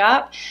my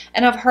makeup.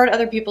 And I've heard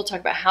other people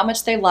talk about how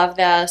much they love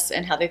this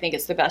and how they think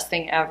it's the best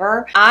thing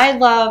ever. I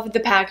love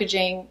the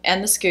packaging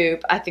and the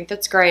scoop. I think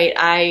that's great.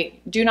 I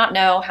do not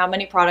know how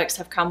many products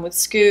have come with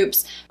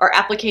scoops or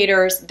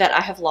applicators that I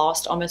have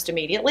lost almost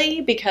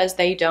immediately because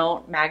they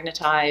don't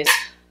magnetize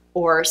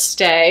or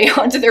stay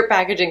onto their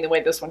packaging the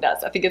way this one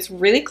does. I think it's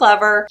really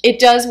clever. It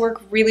does work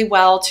really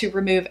well to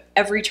remove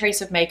every trace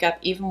of makeup,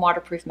 even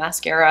waterproof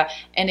mascara,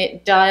 and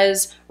it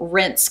does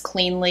rinse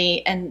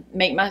cleanly and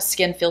make my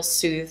skin feel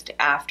soothed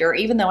after.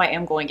 Even though I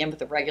am going in with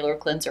a regular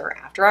cleanser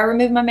after I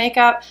remove my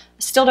makeup, I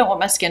still don't want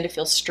my skin to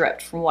feel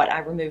stripped from what I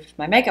removed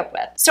my makeup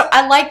with. So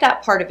I like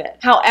that part of it.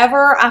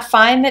 However, I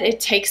find that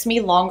it takes me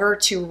longer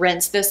to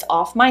rinse this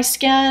off my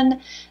skin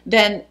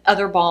than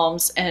other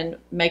balms and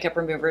makeup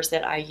removers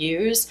that I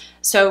use.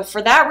 So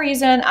for that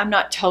reason, I'm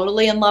not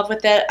totally in love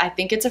with it. I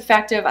think it's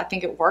effective. I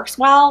think it works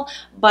well,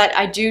 but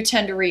I do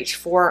tend to reach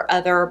for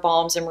other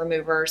balms and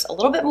removers a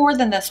little bit more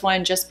than this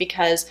one just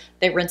because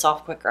they rinse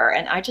off quicker.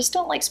 And I just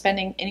don't like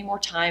spending any more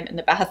time in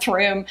the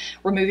bathroom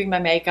removing my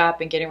makeup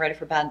and getting ready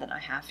for bed than I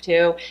have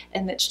to.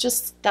 And it's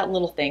just that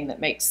little thing that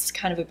makes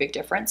kind of a big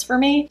difference for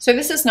me. So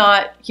this is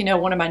not, you know,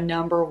 one of my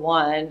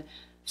 #1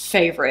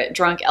 favorite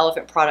Drunk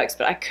Elephant products,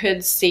 but I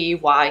could see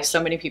why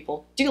so many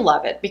people do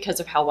love it because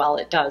of how well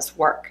it does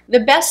work.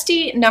 The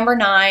Beste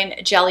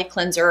 #9 Jelly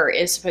Cleanser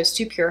is supposed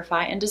to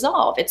purify and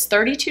dissolve. It's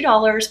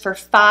 $32 for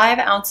 5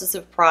 ounces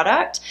of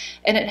product,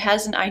 and it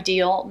has an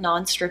ideal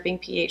non-stripping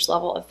pH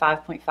level of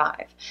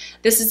 5.5.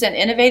 This is an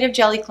innovative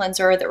jelly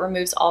cleanser that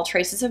removes all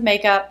traces of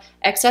makeup,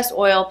 excess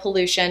oil,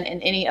 pollution,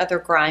 and any other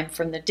grime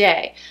from the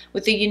day.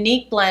 With a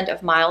unique blend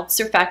of mild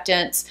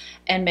surfactants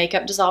and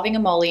makeup dissolving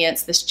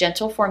emollients, this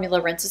gentle formula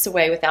rinses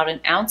away without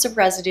an ounce of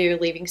residue,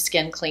 leaving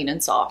skin clean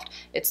and soft.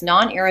 It's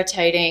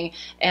non-irritating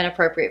and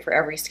appropriate for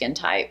every skin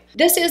type.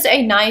 This is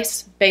a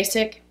nice,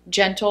 basic,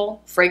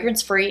 gentle,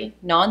 fragrance-free,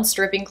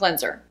 non-stripping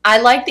cleanser. I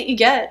like that you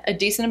get a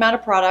decent amount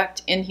of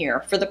product in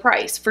here for the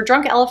price. For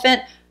Drunk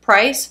Elephant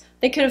price,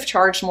 they could have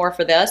charged more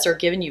for this or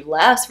given you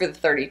less for the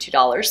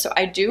 $32, so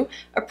I do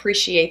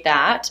appreciate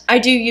that. I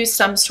do use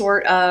some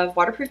sort of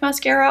waterproof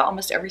mascara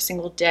almost every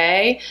single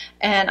day,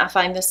 and I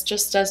find this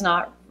just does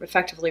not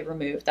effectively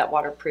remove that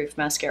waterproof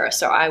mascara,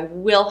 so I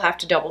will have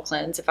to double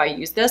cleanse if I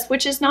use this,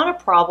 which is not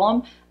a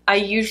problem. I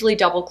usually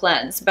double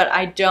cleanse, but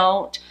I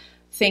don't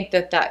think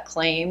that that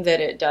claim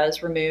that it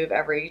does remove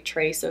every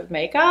trace of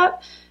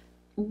makeup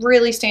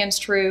really stands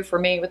true for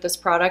me with this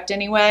product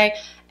anyway.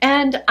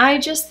 And I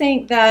just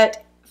think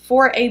that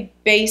for a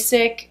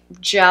basic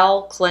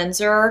gel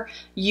cleanser,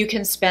 you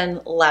can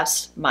spend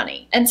less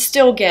money and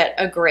still get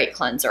a great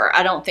cleanser.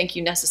 I don't think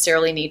you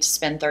necessarily need to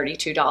spend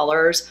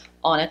 $32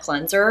 on a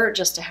cleanser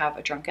just to have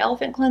a Drunk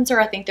Elephant cleanser.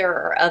 I think there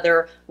are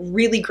other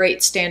really great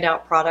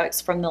standout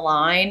products from the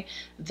line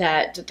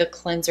that the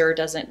cleanser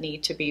doesn't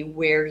need to be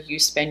where you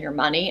spend your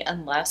money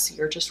unless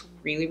you're just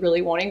really,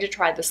 really wanting to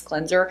try this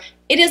cleanser.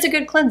 It is a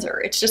good cleanser.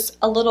 It's just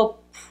a little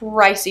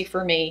pricey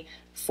for me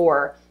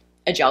for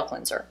a gel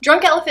cleanser.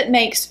 Drunk Elephant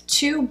makes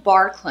 2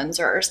 bar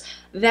cleansers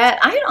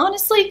that I had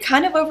honestly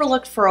kind of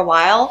overlooked for a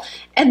while,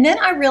 and then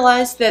I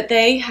realized that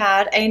they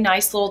had a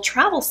nice little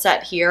travel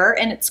set here,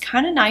 and it's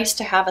kind of nice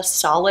to have a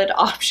solid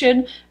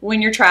option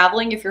when you're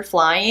traveling if you're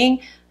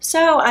flying.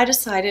 So I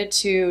decided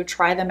to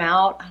try them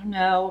out, I don't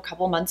know, a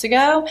couple months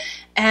ago,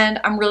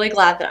 and I'm really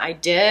glad that I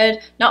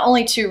did, not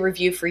only to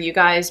review for you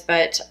guys,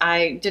 but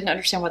I didn't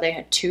understand why they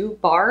had 2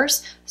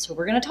 bars, so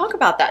we're gonna talk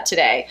about that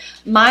today.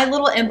 My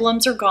little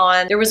emblems are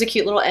gone. There was a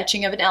cute little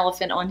etching of an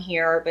elephant on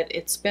here, but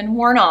it's been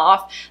worn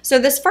off. So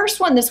this first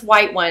one, this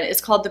white one,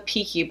 is called the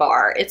Pekee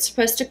Bar. It's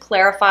supposed to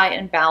clarify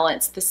and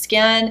balance the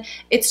skin.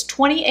 It's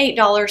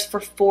 $28 for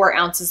 4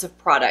 ounces of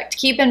product.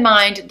 Keep in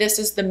mind, this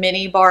is the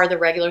mini bar, the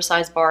regular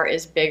size bar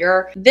is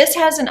bigger. This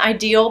has an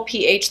ideal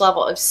pH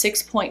level of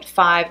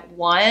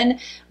 6.51,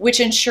 which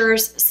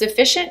ensures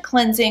sufficient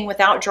cleansing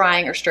without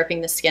drying or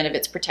stripping the skin of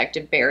its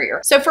protective barrier.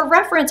 So for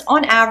reference,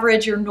 on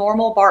average, your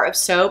normal bar of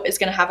soap is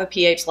going to have a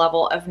pH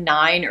level of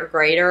 9 or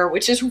greater,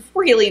 which is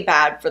really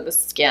bad for the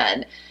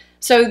skin.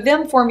 So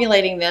them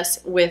formulating this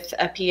with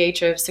a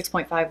pH of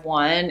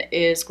 6.51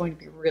 is going to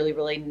be really,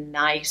 really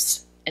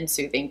nice and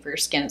soothing for your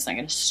skin. It's not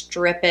going to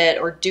strip it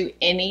or do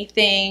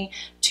anything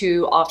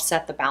to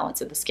offset the balance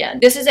of the skin.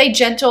 This is a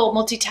gentle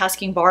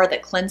multitasking bar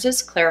that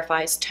cleanses,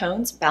 clarifies,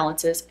 tones,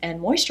 balances,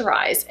 and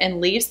moisturizes, and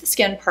leaves the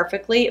skin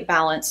perfectly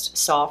balanced,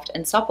 soft,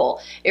 and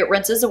supple. It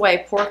rinses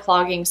away pore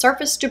clogging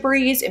surface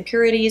debris,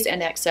 impurities,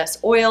 and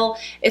excess oil.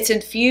 It's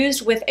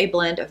infused with a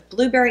blend of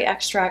blueberry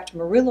extract,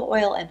 marula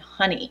oil, and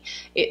honey.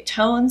 It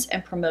tones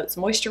and promotes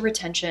moisture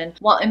retention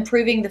while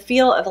improving the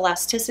feel of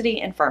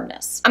elasticity and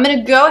firmness. I'm going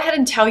to go ahead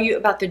and tell you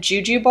about the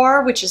Juju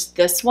Bar, which is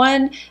this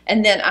one,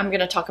 and then I'm going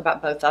to talk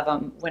about both of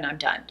them when I'm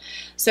done.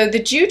 So the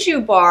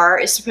Juju Bar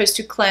is supposed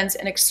to cleanse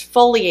and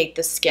exfoliate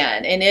the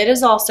skin, and it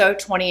is also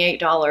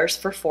 $28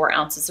 for 4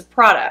 ounces of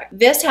product.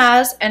 This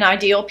has an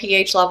ideal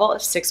pH level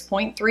of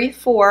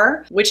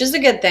 6.34, which is a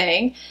good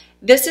thing.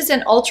 This is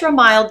an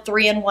ultra-mild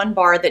 3-in-1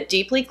 bar that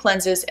deeply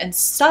cleanses and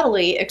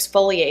subtly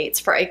exfoliates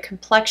for a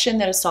complexion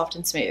that is soft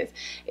and smooth.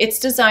 It's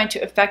designed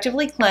to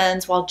effectively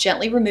cleanse while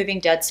gently removing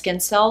dead skin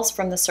cells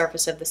from the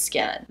surface of the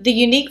skin. The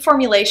unique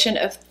formulation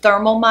of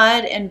thermal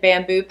mud and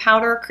bamboo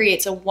powder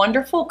creates a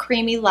wonderful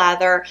creamy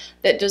lather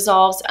that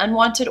dissolves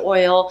unwanted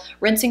oil,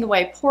 rinsing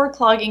away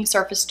pore-clogging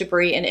surface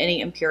debris and any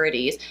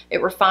impurities.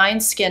 It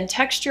refines skin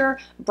texture,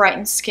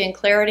 brightens skin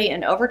clarity,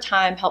 and over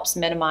time helps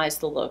minimize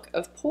the look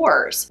of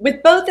pores.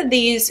 With both of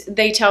these,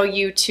 they tell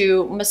you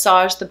to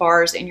massage the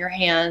bars in your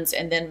hands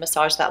and then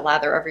massage that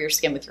lather over your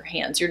skin with your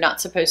hands. You're not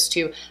supposed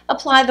to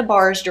apply the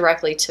bars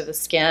directly to the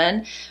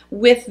skin.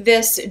 With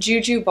this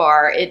Juju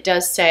Bar, it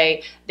does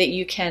say that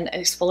you can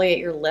exfoliate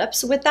your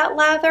lips with that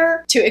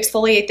lather to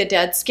exfoliate the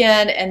dead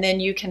skin, and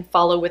then you can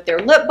follow with their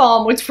lip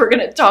balm, which we're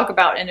going to talk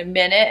about in a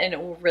minute, and it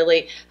will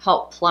really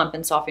help plump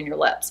and soften your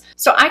lips.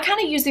 So I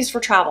kind of use these for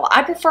travel.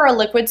 I prefer a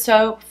liquid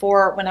soap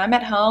for when I'm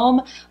at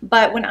home,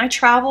 but when I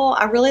travel,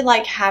 I really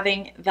like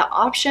having the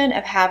option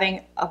of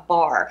having a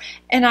bar.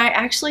 And I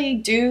actually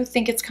do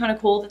think it's kind of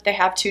cool that they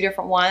have 2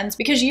 different ones,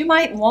 because you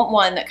might want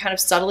one that kind of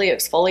subtly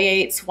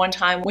exfoliates one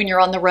time when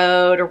you're on the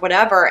road or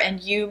whatever,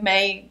 and you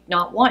may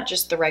not want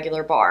just the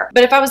regular bar.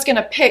 But if I was going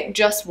to pick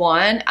just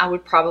one, I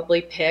would probably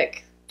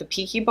pick the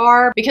Pekee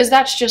Bar, because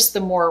that's just the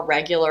more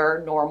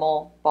regular,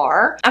 normal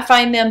bar. I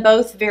find them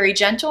both very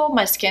gentle.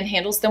 My skin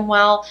handles them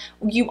well.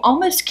 You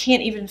almost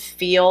can't even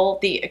feel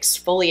the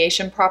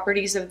exfoliation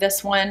properties of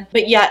this one,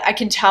 but yet I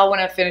can tell when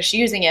I finish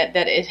using it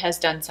that it has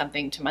done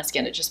something to my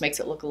skin. It just makes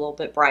it look a little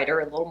bit brighter,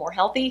 a little more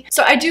healthy.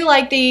 So I do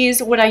like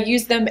these. Would I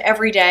use them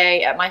every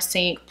day at my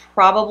sink?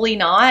 Probably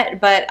not,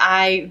 but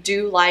I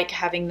do like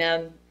having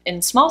them in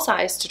small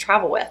size to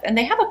travel with. And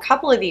they have a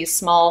couple of these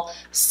small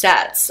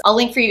sets. I'll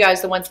link for you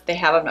guys the ones that they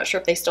have. I'm not sure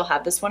if they still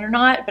have this one or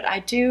not, but I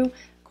do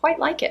quite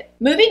like it.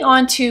 Moving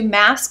on to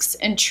masks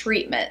and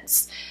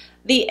treatments.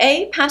 The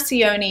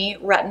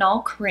A-Passioni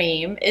Retinol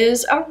Cream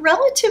is a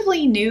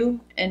relatively new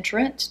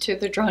entrant to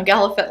the Drunk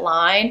Elephant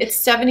line.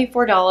 It's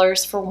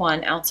 $74 for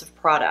 1 ounce of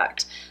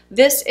product.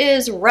 This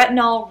is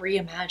retinol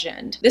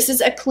reimagined. This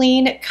is a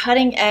clean,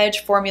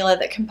 cutting-edge formula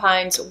that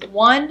combines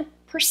 1%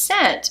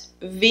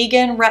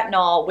 vegan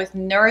retinol with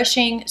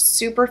nourishing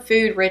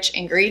superfood-rich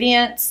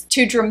ingredients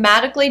to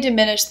dramatically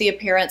diminish the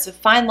appearance of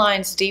fine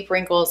lines, deep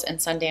wrinkles,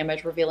 and sun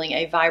damage, revealing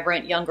a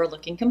vibrant,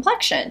 younger-looking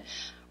complexion.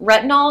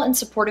 Retinol and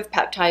supportive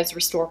peptides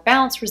restore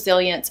balance,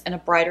 resilience, and a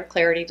brighter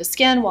clarity to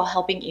skin while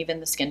helping even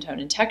the skin tone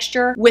and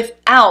texture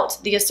without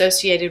the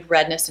associated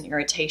redness and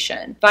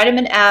irritation.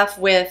 Vitamin F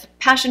with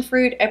passion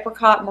fruit,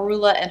 apricot,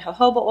 marula, and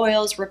jojoba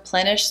oils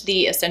replenish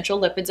the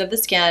essential lipids of the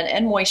skin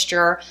and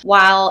moisture,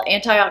 while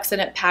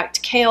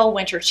antioxidant-packed kale,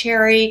 winter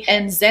cherry,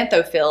 and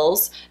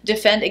xanthophylls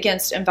defend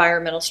against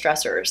environmental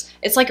stressors.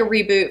 It's like a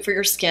reboot for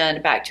your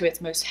skin back to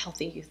its most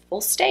healthy,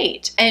 youthful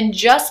state. And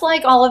just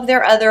like all of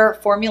their other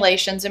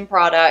formulations and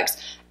products,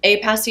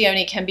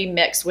 A-Passioni can be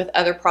mixed with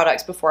other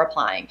products before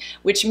applying,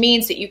 which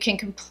means that you can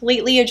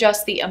completely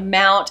adjust the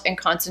amount and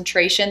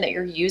concentration that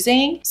you're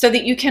using so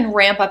that you can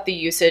ramp up the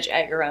usage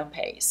at your own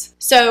pace.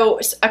 So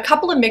a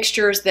couple of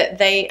mixtures that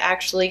they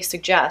actually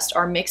suggest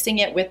are mixing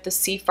it with the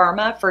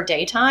C-Firma for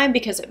daytime,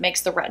 because it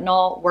makes the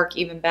retinol work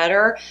even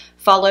better,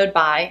 followed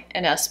by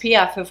an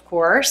SPF, of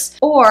course.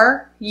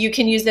 Or you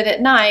can use it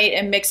at night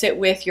and mix it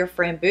with your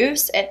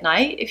Framboos at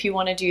night if you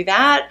want to do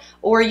that.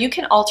 Or you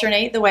can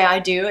alternate the way I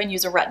do and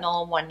use a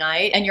retinol on one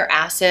night and your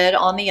acid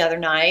on the other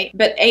night.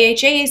 But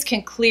AHAs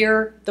can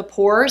clear the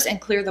pores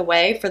and clear the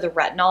way for the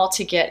retinol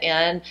to get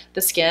in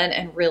the skin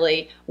and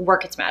really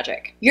work its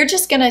magic. You're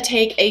just going to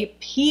take a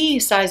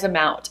pea-size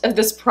amount of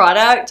this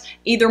product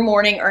either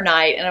morning or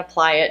night and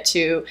apply it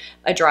to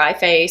a dry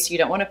face. You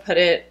don't want to put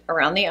it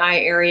around the eye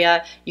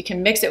area. You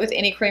can mix it with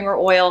any cream or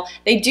oil.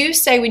 They do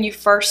say when you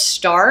first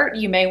start,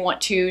 you may want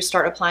to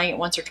start applying it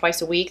once or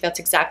twice a week. That's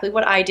exactly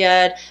what I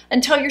did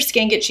until your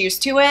skin gets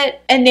used to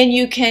it. And then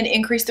you can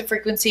increase the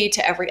frequency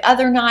to every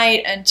other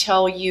night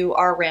until you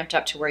are ramped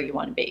up to where you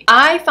want to be.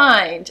 I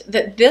find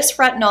that this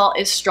retinol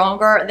is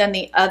stronger than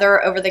the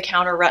other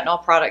over-the-counter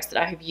retinol products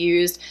that I have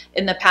used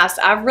in the past.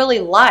 I've really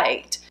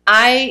liked.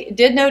 I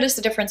did notice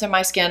a difference in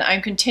my skin.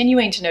 I'm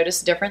continuing to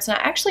notice a difference, and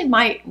I actually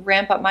might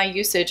ramp up my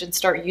usage and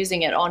start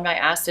using it on my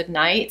acid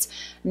nights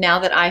now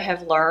that I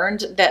have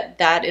learned that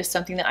that is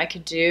something that I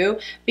could do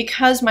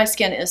because my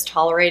skin is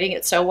tolerating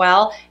it so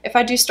well. If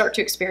I do start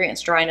to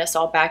experience dryness,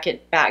 I'll back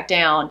it back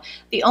down.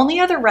 The only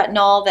other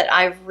retinol that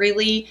I've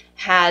really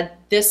had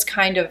this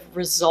kind of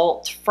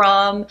result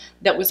from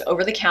that was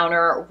over the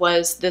counter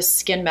was the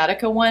Skin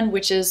Medica one,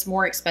 which is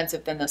more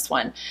expensive than this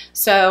one.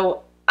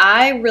 So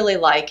I really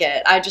like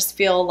it. I just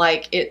feel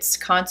like it's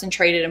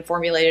concentrated and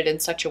formulated in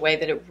such a way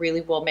that it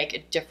really will make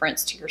a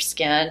difference to your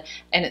skin,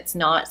 and it's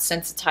not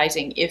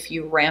sensitizing if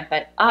you ramp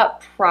it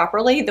up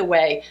properly the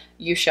way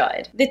you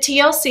should. The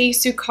TLC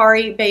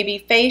Sukari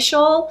Baby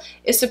Facial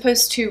is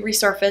supposed to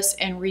resurface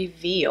and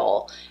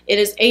reveal. It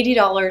is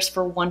 $80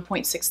 for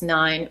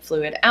 1.69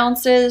 fluid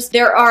ounces.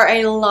 There are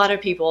a lot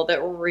of people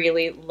that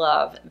really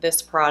love this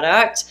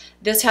product.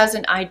 This has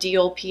an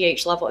ideal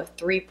pH level of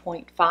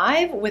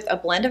 3.5 with a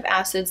blend of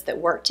acids that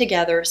work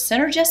together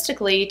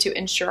synergistically to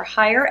ensure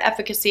higher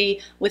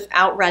efficacy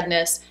without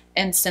redness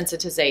and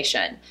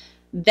sensitization.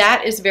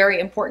 That is very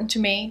important to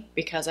me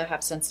because I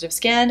have sensitive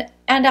skin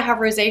and I have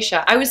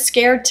rosacea. I was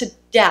scared to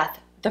death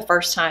the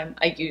first time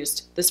I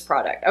used this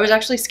product. I was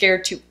actually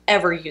scared to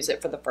ever use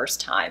it for the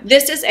first time.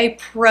 This is a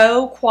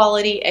pro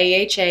quality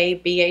AHA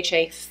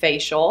BHA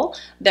facial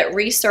that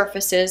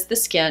resurfaces the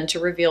skin to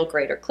reveal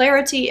greater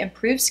clarity,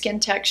 improve skin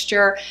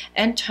texture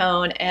and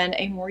tone, and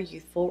a more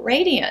youthful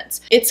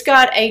radiance. It's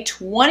got a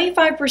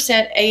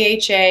 25%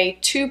 AHA,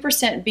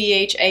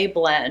 2% BHA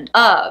blend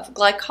of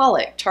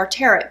glycolic,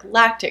 tartaric,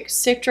 lactic,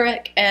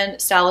 citric,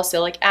 and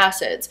salicylic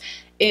acids.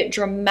 It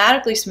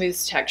dramatically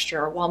smooths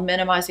texture while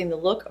minimizing the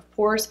look of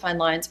pores, fine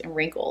lines, and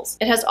wrinkles.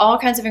 It has all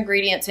kinds of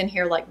ingredients in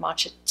here like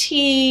matcha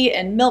tea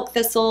and milk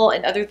thistle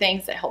and other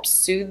things that help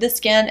soothe the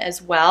skin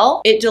as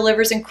well. It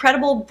delivers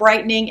incredible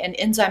brightening and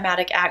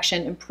enzymatic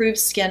action,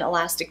 improves skin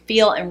elastic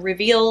feel, and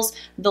reveals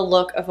the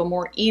look of a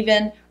more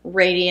even,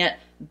 radiant,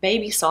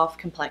 baby soft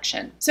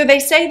complexion. So they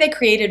say they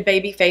created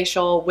Baby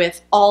Facial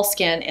with all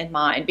skin in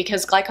mind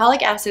because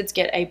glycolic acids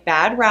get a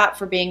bad rap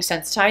for being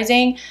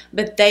sensitizing,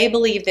 but they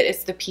believe that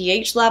it's the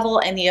pH level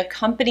and the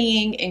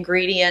accompanying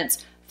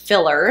ingredients,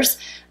 fillers,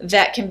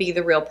 that can be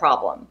the real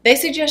problem. They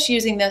suggest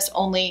using this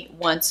only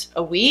once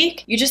a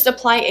week. You just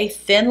apply a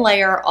thin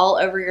layer all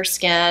over your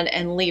skin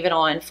and leave it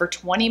on for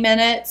 20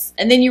 minutes,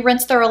 and then you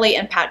rinse thoroughly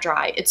and pat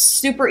dry. It's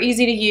super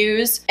easy to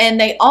use, and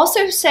they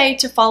also say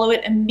to follow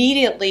it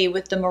immediately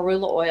with the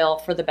Marula Oil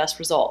for the best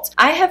results.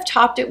 I have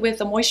topped it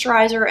with a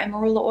moisturizer and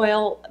Marula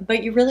Oil,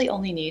 but you really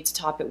only need to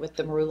top it with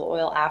the Marula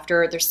Oil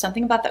after. There's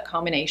something about that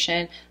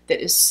combination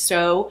that is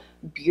so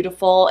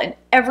beautiful, and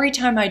every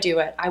time I do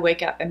it, I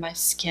wake up and my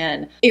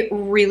skin, it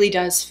really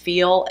does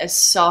feel as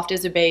soft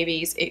as a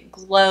baby's. It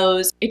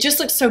glows. It just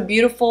looks so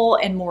beautiful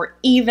and more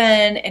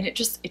even, and it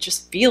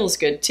just feels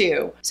good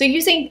too. So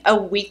using a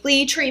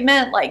weekly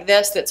treatment like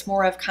this that's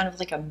more of kind of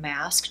like a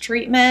mask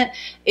treatment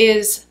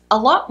is a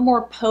lot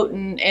more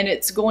potent, and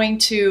it's going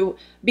to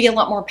be a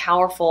lot more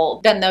powerful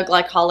than the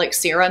glycolic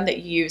serum that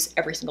you use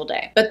every single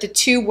day. But the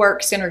two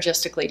work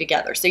synergistically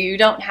together, so you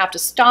don't have to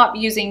stop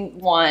using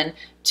one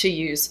to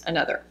use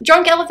another.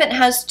 Drunk Elephant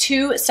has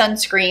two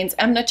sunscreens.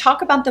 I'm going to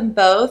talk about them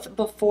both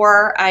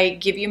before I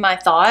give you my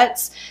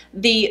thoughts.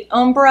 The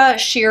Umbra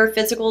Sheer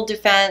Physical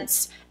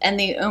Defense and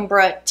the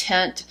Umbra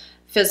Tint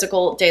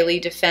Physical Daily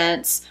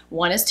Defense.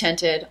 One is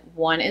tinted,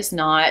 one is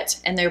not,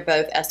 and they're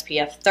both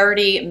SPF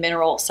 30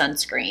 mineral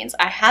sunscreens.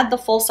 I had the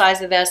full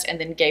size of this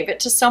and then gave it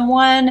to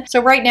someone. So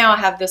right now I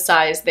have the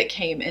size that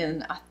came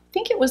in, I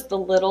think it was the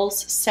Littles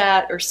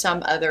set or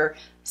some other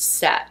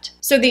set.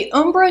 So the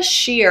Umbra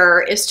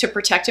Sheer is to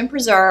protect and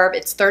preserve.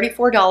 It's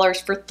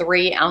 $34 for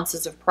 3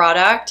 ounces of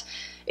product.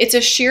 It's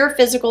a sheer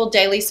physical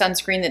daily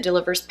sunscreen that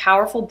delivers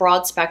powerful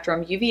broad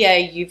spectrum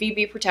UVA,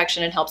 UVB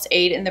protection and helps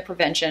aid in the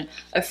prevention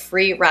of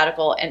free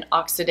radical and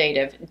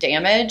oxidative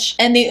damage.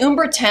 And the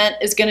Umbra Tint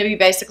is going to be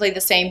basically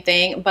the same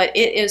thing, but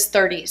it is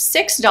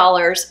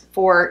 $36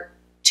 for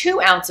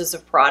 2 ounces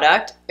of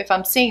product, if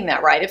I'm seeing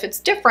that right. If it's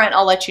different,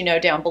 I'll let you know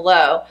down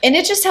below. And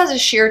it just has a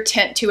sheer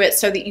tint to it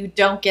so that you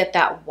don't get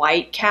that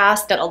white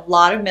cast that a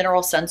lot of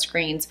mineral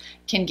sunscreens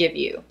can give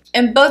you.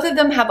 And both of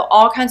them have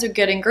all kinds of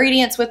good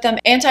ingredients with them.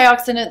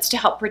 Antioxidants to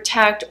help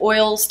protect,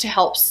 oils to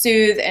help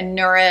soothe and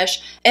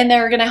nourish, and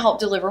they're gonna help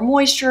deliver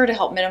moisture to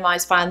help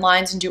minimize fine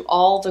lines and do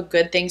all the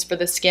good things for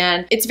the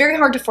skin. It's very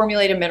hard to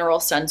formulate a mineral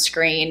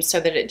sunscreen so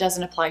that it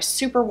doesn't apply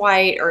super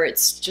white, or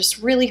it's just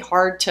really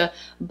hard to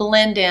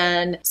blend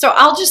in. So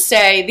I'll just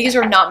say these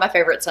are not my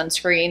favorite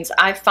sunscreens.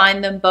 I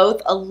find them both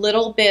a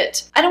little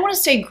bit, I don't wanna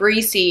say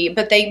greasy,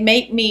 but they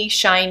make me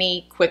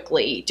shiny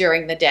quickly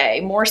during the day,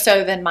 more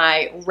so than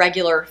my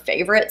regular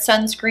favorite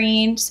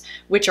sunscreens,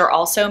 which are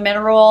also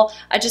mineral.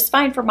 I just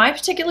find for my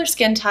particular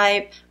skin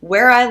type,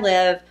 where I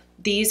live,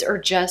 these are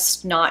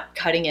just not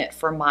cutting it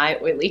for my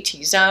oily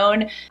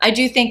T-zone. I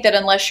do think that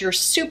unless you're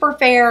super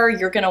fair,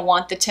 you're gonna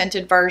want the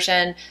tinted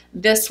version.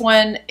 This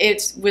one,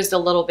 it was a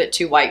little bit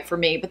too white for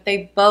me, but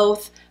they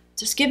both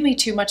just give me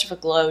too much of a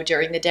glow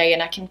during the day,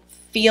 and I can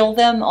feel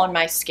them on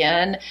my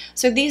skin.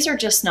 So these are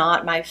just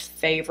not my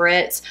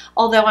favorites,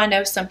 although I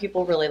know some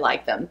people really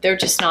like them. They're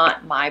just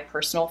not my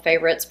personal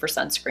favorites for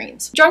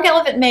sunscreens. Drunk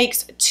Elephant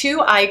makes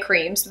 2 eye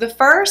creams. The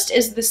first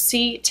is the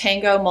C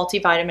Tango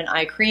Multivitamin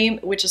Eye Cream,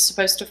 which is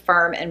supposed to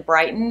firm and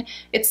brighten.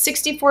 It's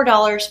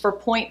 $64 for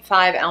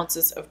 0.5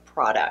 ounces of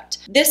product.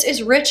 This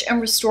is rich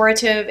and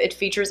restorative. It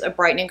features a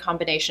brightening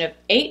combination of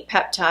 8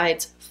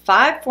 peptides,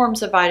 5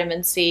 forms of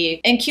vitamin C,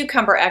 and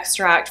cucumber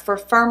extract for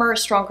firmer,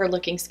 stronger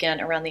looking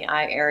skin around the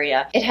eye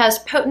area. It has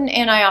potent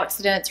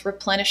antioxidants,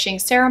 replenishing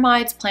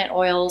ceramides, plant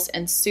oils,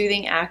 and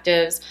soothing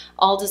actives,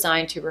 all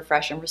designed to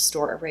refresh and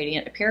restore a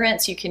radiant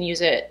appearance. You can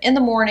use it in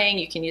the morning,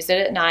 you can use it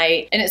at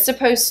night, and it's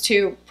supposed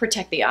to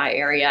protect the eye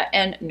area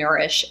and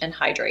nourish and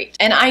hydrate.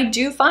 And I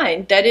do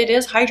find that it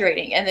is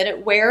hydrating and that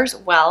it wears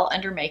well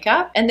under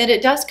makeup and that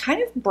it does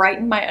kind of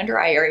brighten my under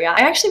eye area.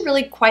 I actually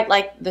really quite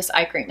like this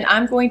eye cream. And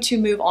I'm going to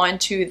move on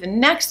to the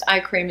next eye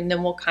cream and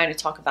then we'll kind of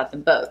talk about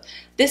them both.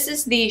 This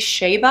is the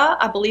Sheba,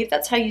 I believe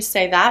that's how you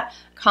say that,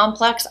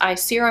 Complex Eye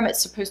Serum.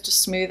 It's supposed to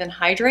smooth and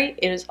hydrate.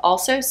 It is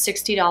also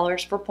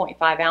 $60 for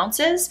 0.5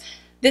 ounces.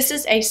 This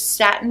is a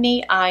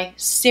satiny eye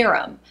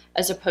serum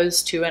as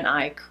opposed to an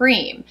eye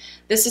cream.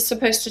 This is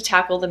supposed to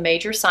tackle the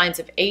major signs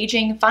of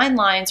aging, fine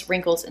lines,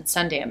 wrinkles, and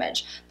sun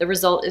damage. The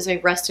result is a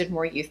rested,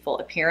 more youthful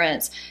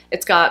appearance.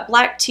 It's got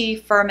black tea,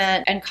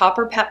 ferment, and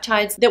copper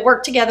peptides that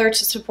work together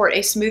to support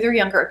a smoother,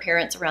 younger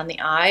appearance around the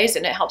eyes,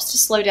 and it helps to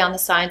slow down the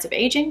signs of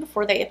aging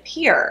before they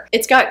appear.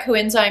 It's got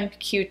coenzyme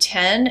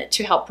Q10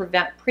 to help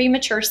prevent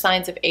premature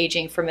signs of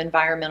aging from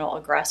environmental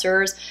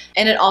aggressors,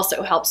 and it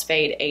also helps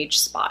fade age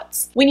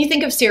spots. When you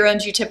think of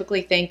serums, you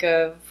typically think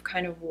of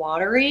kind of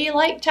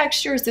watery-like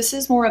textures. This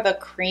is more of a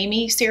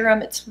creamy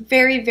serum. It's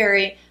very,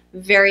 very,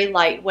 very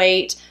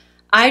lightweight.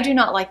 I do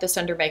not like this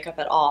under makeup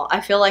at all.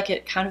 I feel like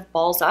it kind of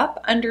balls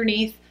up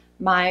underneath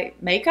my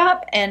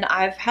makeup, and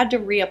I've had to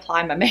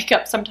reapply my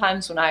makeup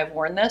sometimes when I've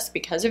worn this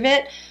because of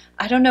it.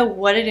 I don't know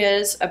what it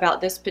is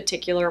about this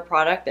particular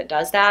product that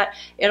does that.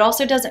 It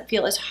also doesn't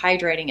feel as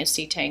hydrating as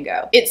C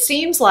Tango. It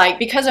seems like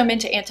because I'm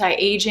into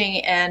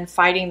anti-aging and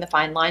fighting the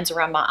fine lines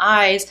around my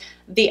eyes,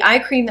 the eye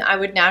cream that I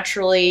would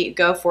naturally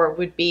go for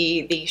would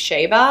be the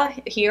Sheba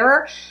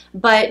here,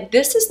 but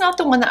this is not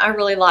the one that I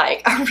really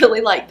like. I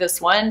really like this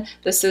one.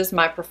 This is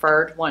my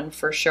preferred one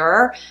for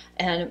sure.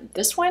 And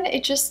this one,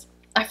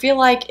 I feel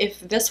like if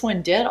this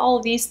one did all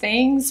of these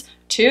things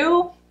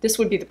too, this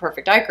would be the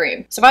perfect eye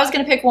cream. So if I was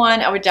gonna pick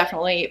one, I would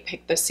definitely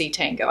pick the C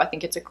Tango. I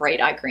think it's a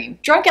great eye cream.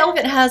 Drunk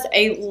Elephant has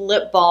a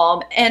lip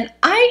balm, and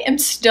I am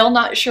still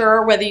not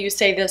sure whether you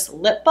say this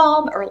lip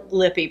balm or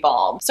lippy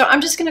balm. So I'm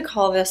just gonna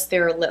call this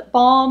their lip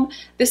balm.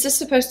 This is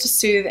supposed to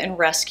soothe and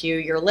rescue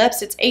your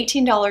lips. It's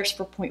 $18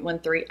 for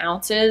 0.13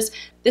 ounces.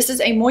 This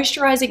is a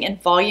moisturizing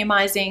and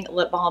volumizing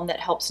lip balm that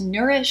helps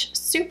nourish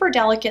super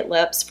delicate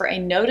lips for a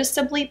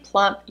noticeably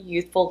plump,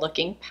 youthful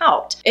looking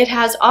pout. It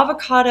has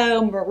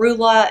avocado,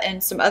 marula,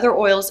 and some other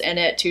oils in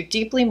it to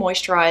deeply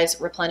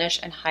moisturize, replenish,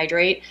 and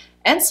hydrate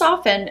and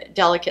soften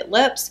delicate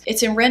lips.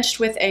 It's enriched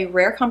with a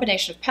rare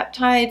combination of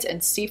peptides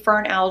and sea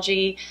fern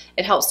algae.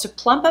 It helps to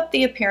plump up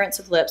the appearance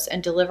of lips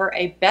and deliver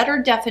a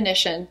better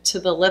definition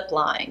to the lip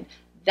line.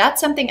 That's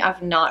something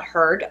I've not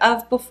heard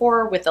of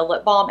before with a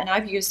lip balm, and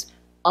I've used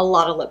a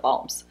lot of lip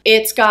balms.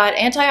 It's got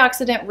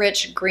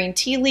antioxidant-rich green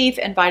tea leaf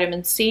and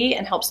vitamin C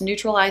and helps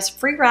neutralize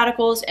free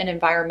radicals and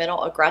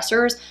environmental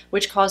aggressors,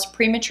 which cause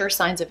premature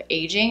signs of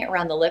aging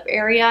around the lip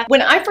area.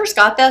 When I first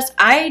got this,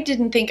 I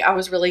didn't think I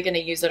was really going to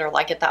use it or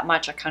like it that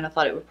much. I kind of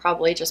thought it would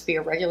probably just be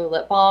a regular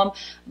lip balm,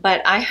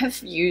 but I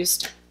have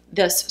used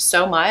this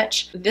so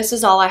much. This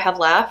is all I have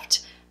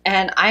left,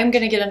 and I'm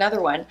gonna get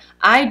another one.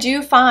 I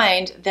do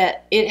find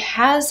that it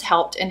has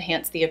helped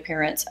enhance the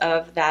appearance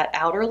of that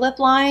outer lip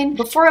line.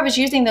 Before I was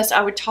using this,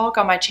 I would talk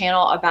on my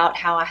channel about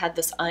how I had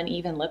this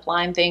uneven lip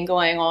line thing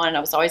going on. I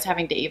was always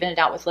having to even it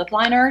out with lip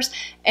liners,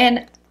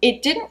 and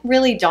it didn't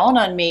really dawn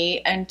on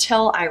me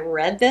until I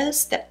read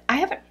this that I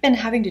haven't been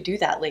having to do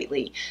that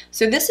lately.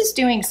 So this is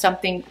doing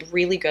something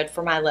really good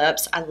for my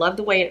lips. I love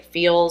the way it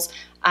feels.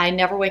 I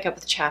never wake up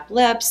with chapped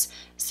lips,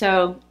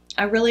 so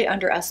I really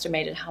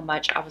underestimated how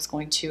much I was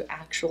going to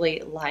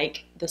actually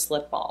like this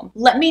lip balm.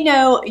 Let me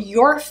know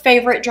your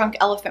favorite Drunk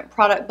Elephant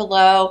product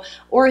below,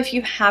 or if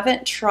you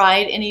haven't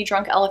tried any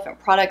Drunk Elephant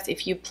products,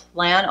 if you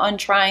plan on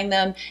trying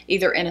them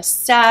either in a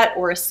set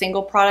or a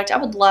single product. I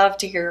would love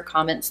to hear your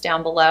comments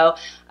down below.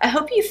 I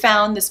hope you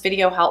found this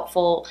video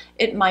helpful.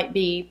 It might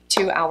be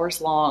 2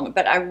 hours long,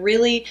 but I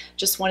really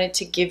just wanted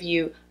to give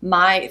you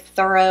my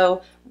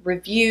thorough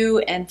review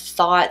and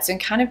thoughts and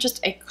kind of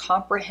just a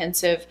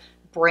comprehensive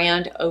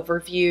brand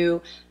overview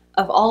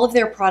of all of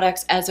their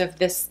products as of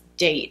this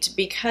date,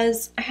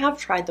 because I have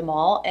tried them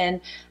all,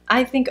 and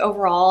I think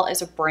overall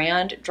as a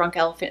brand, Drunk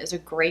Elephant is a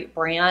great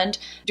brand.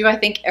 Do I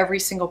think every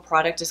single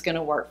product is going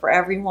to work for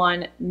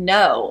everyone?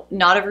 No,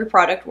 not every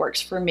product works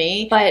for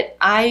me, but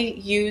I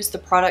use the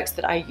products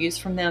that I use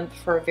from them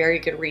for a very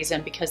good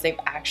reason, because they've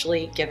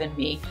actually given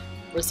me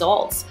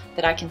results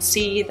that I can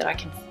see, that I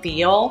can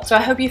feel. So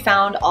I hope you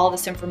found all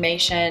this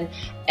information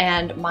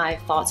and my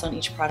thoughts on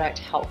each product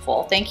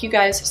helpful. Thank you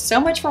guys so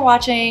much for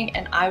watching,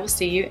 and I will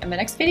see you in my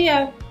next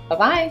video.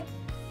 Bye-bye.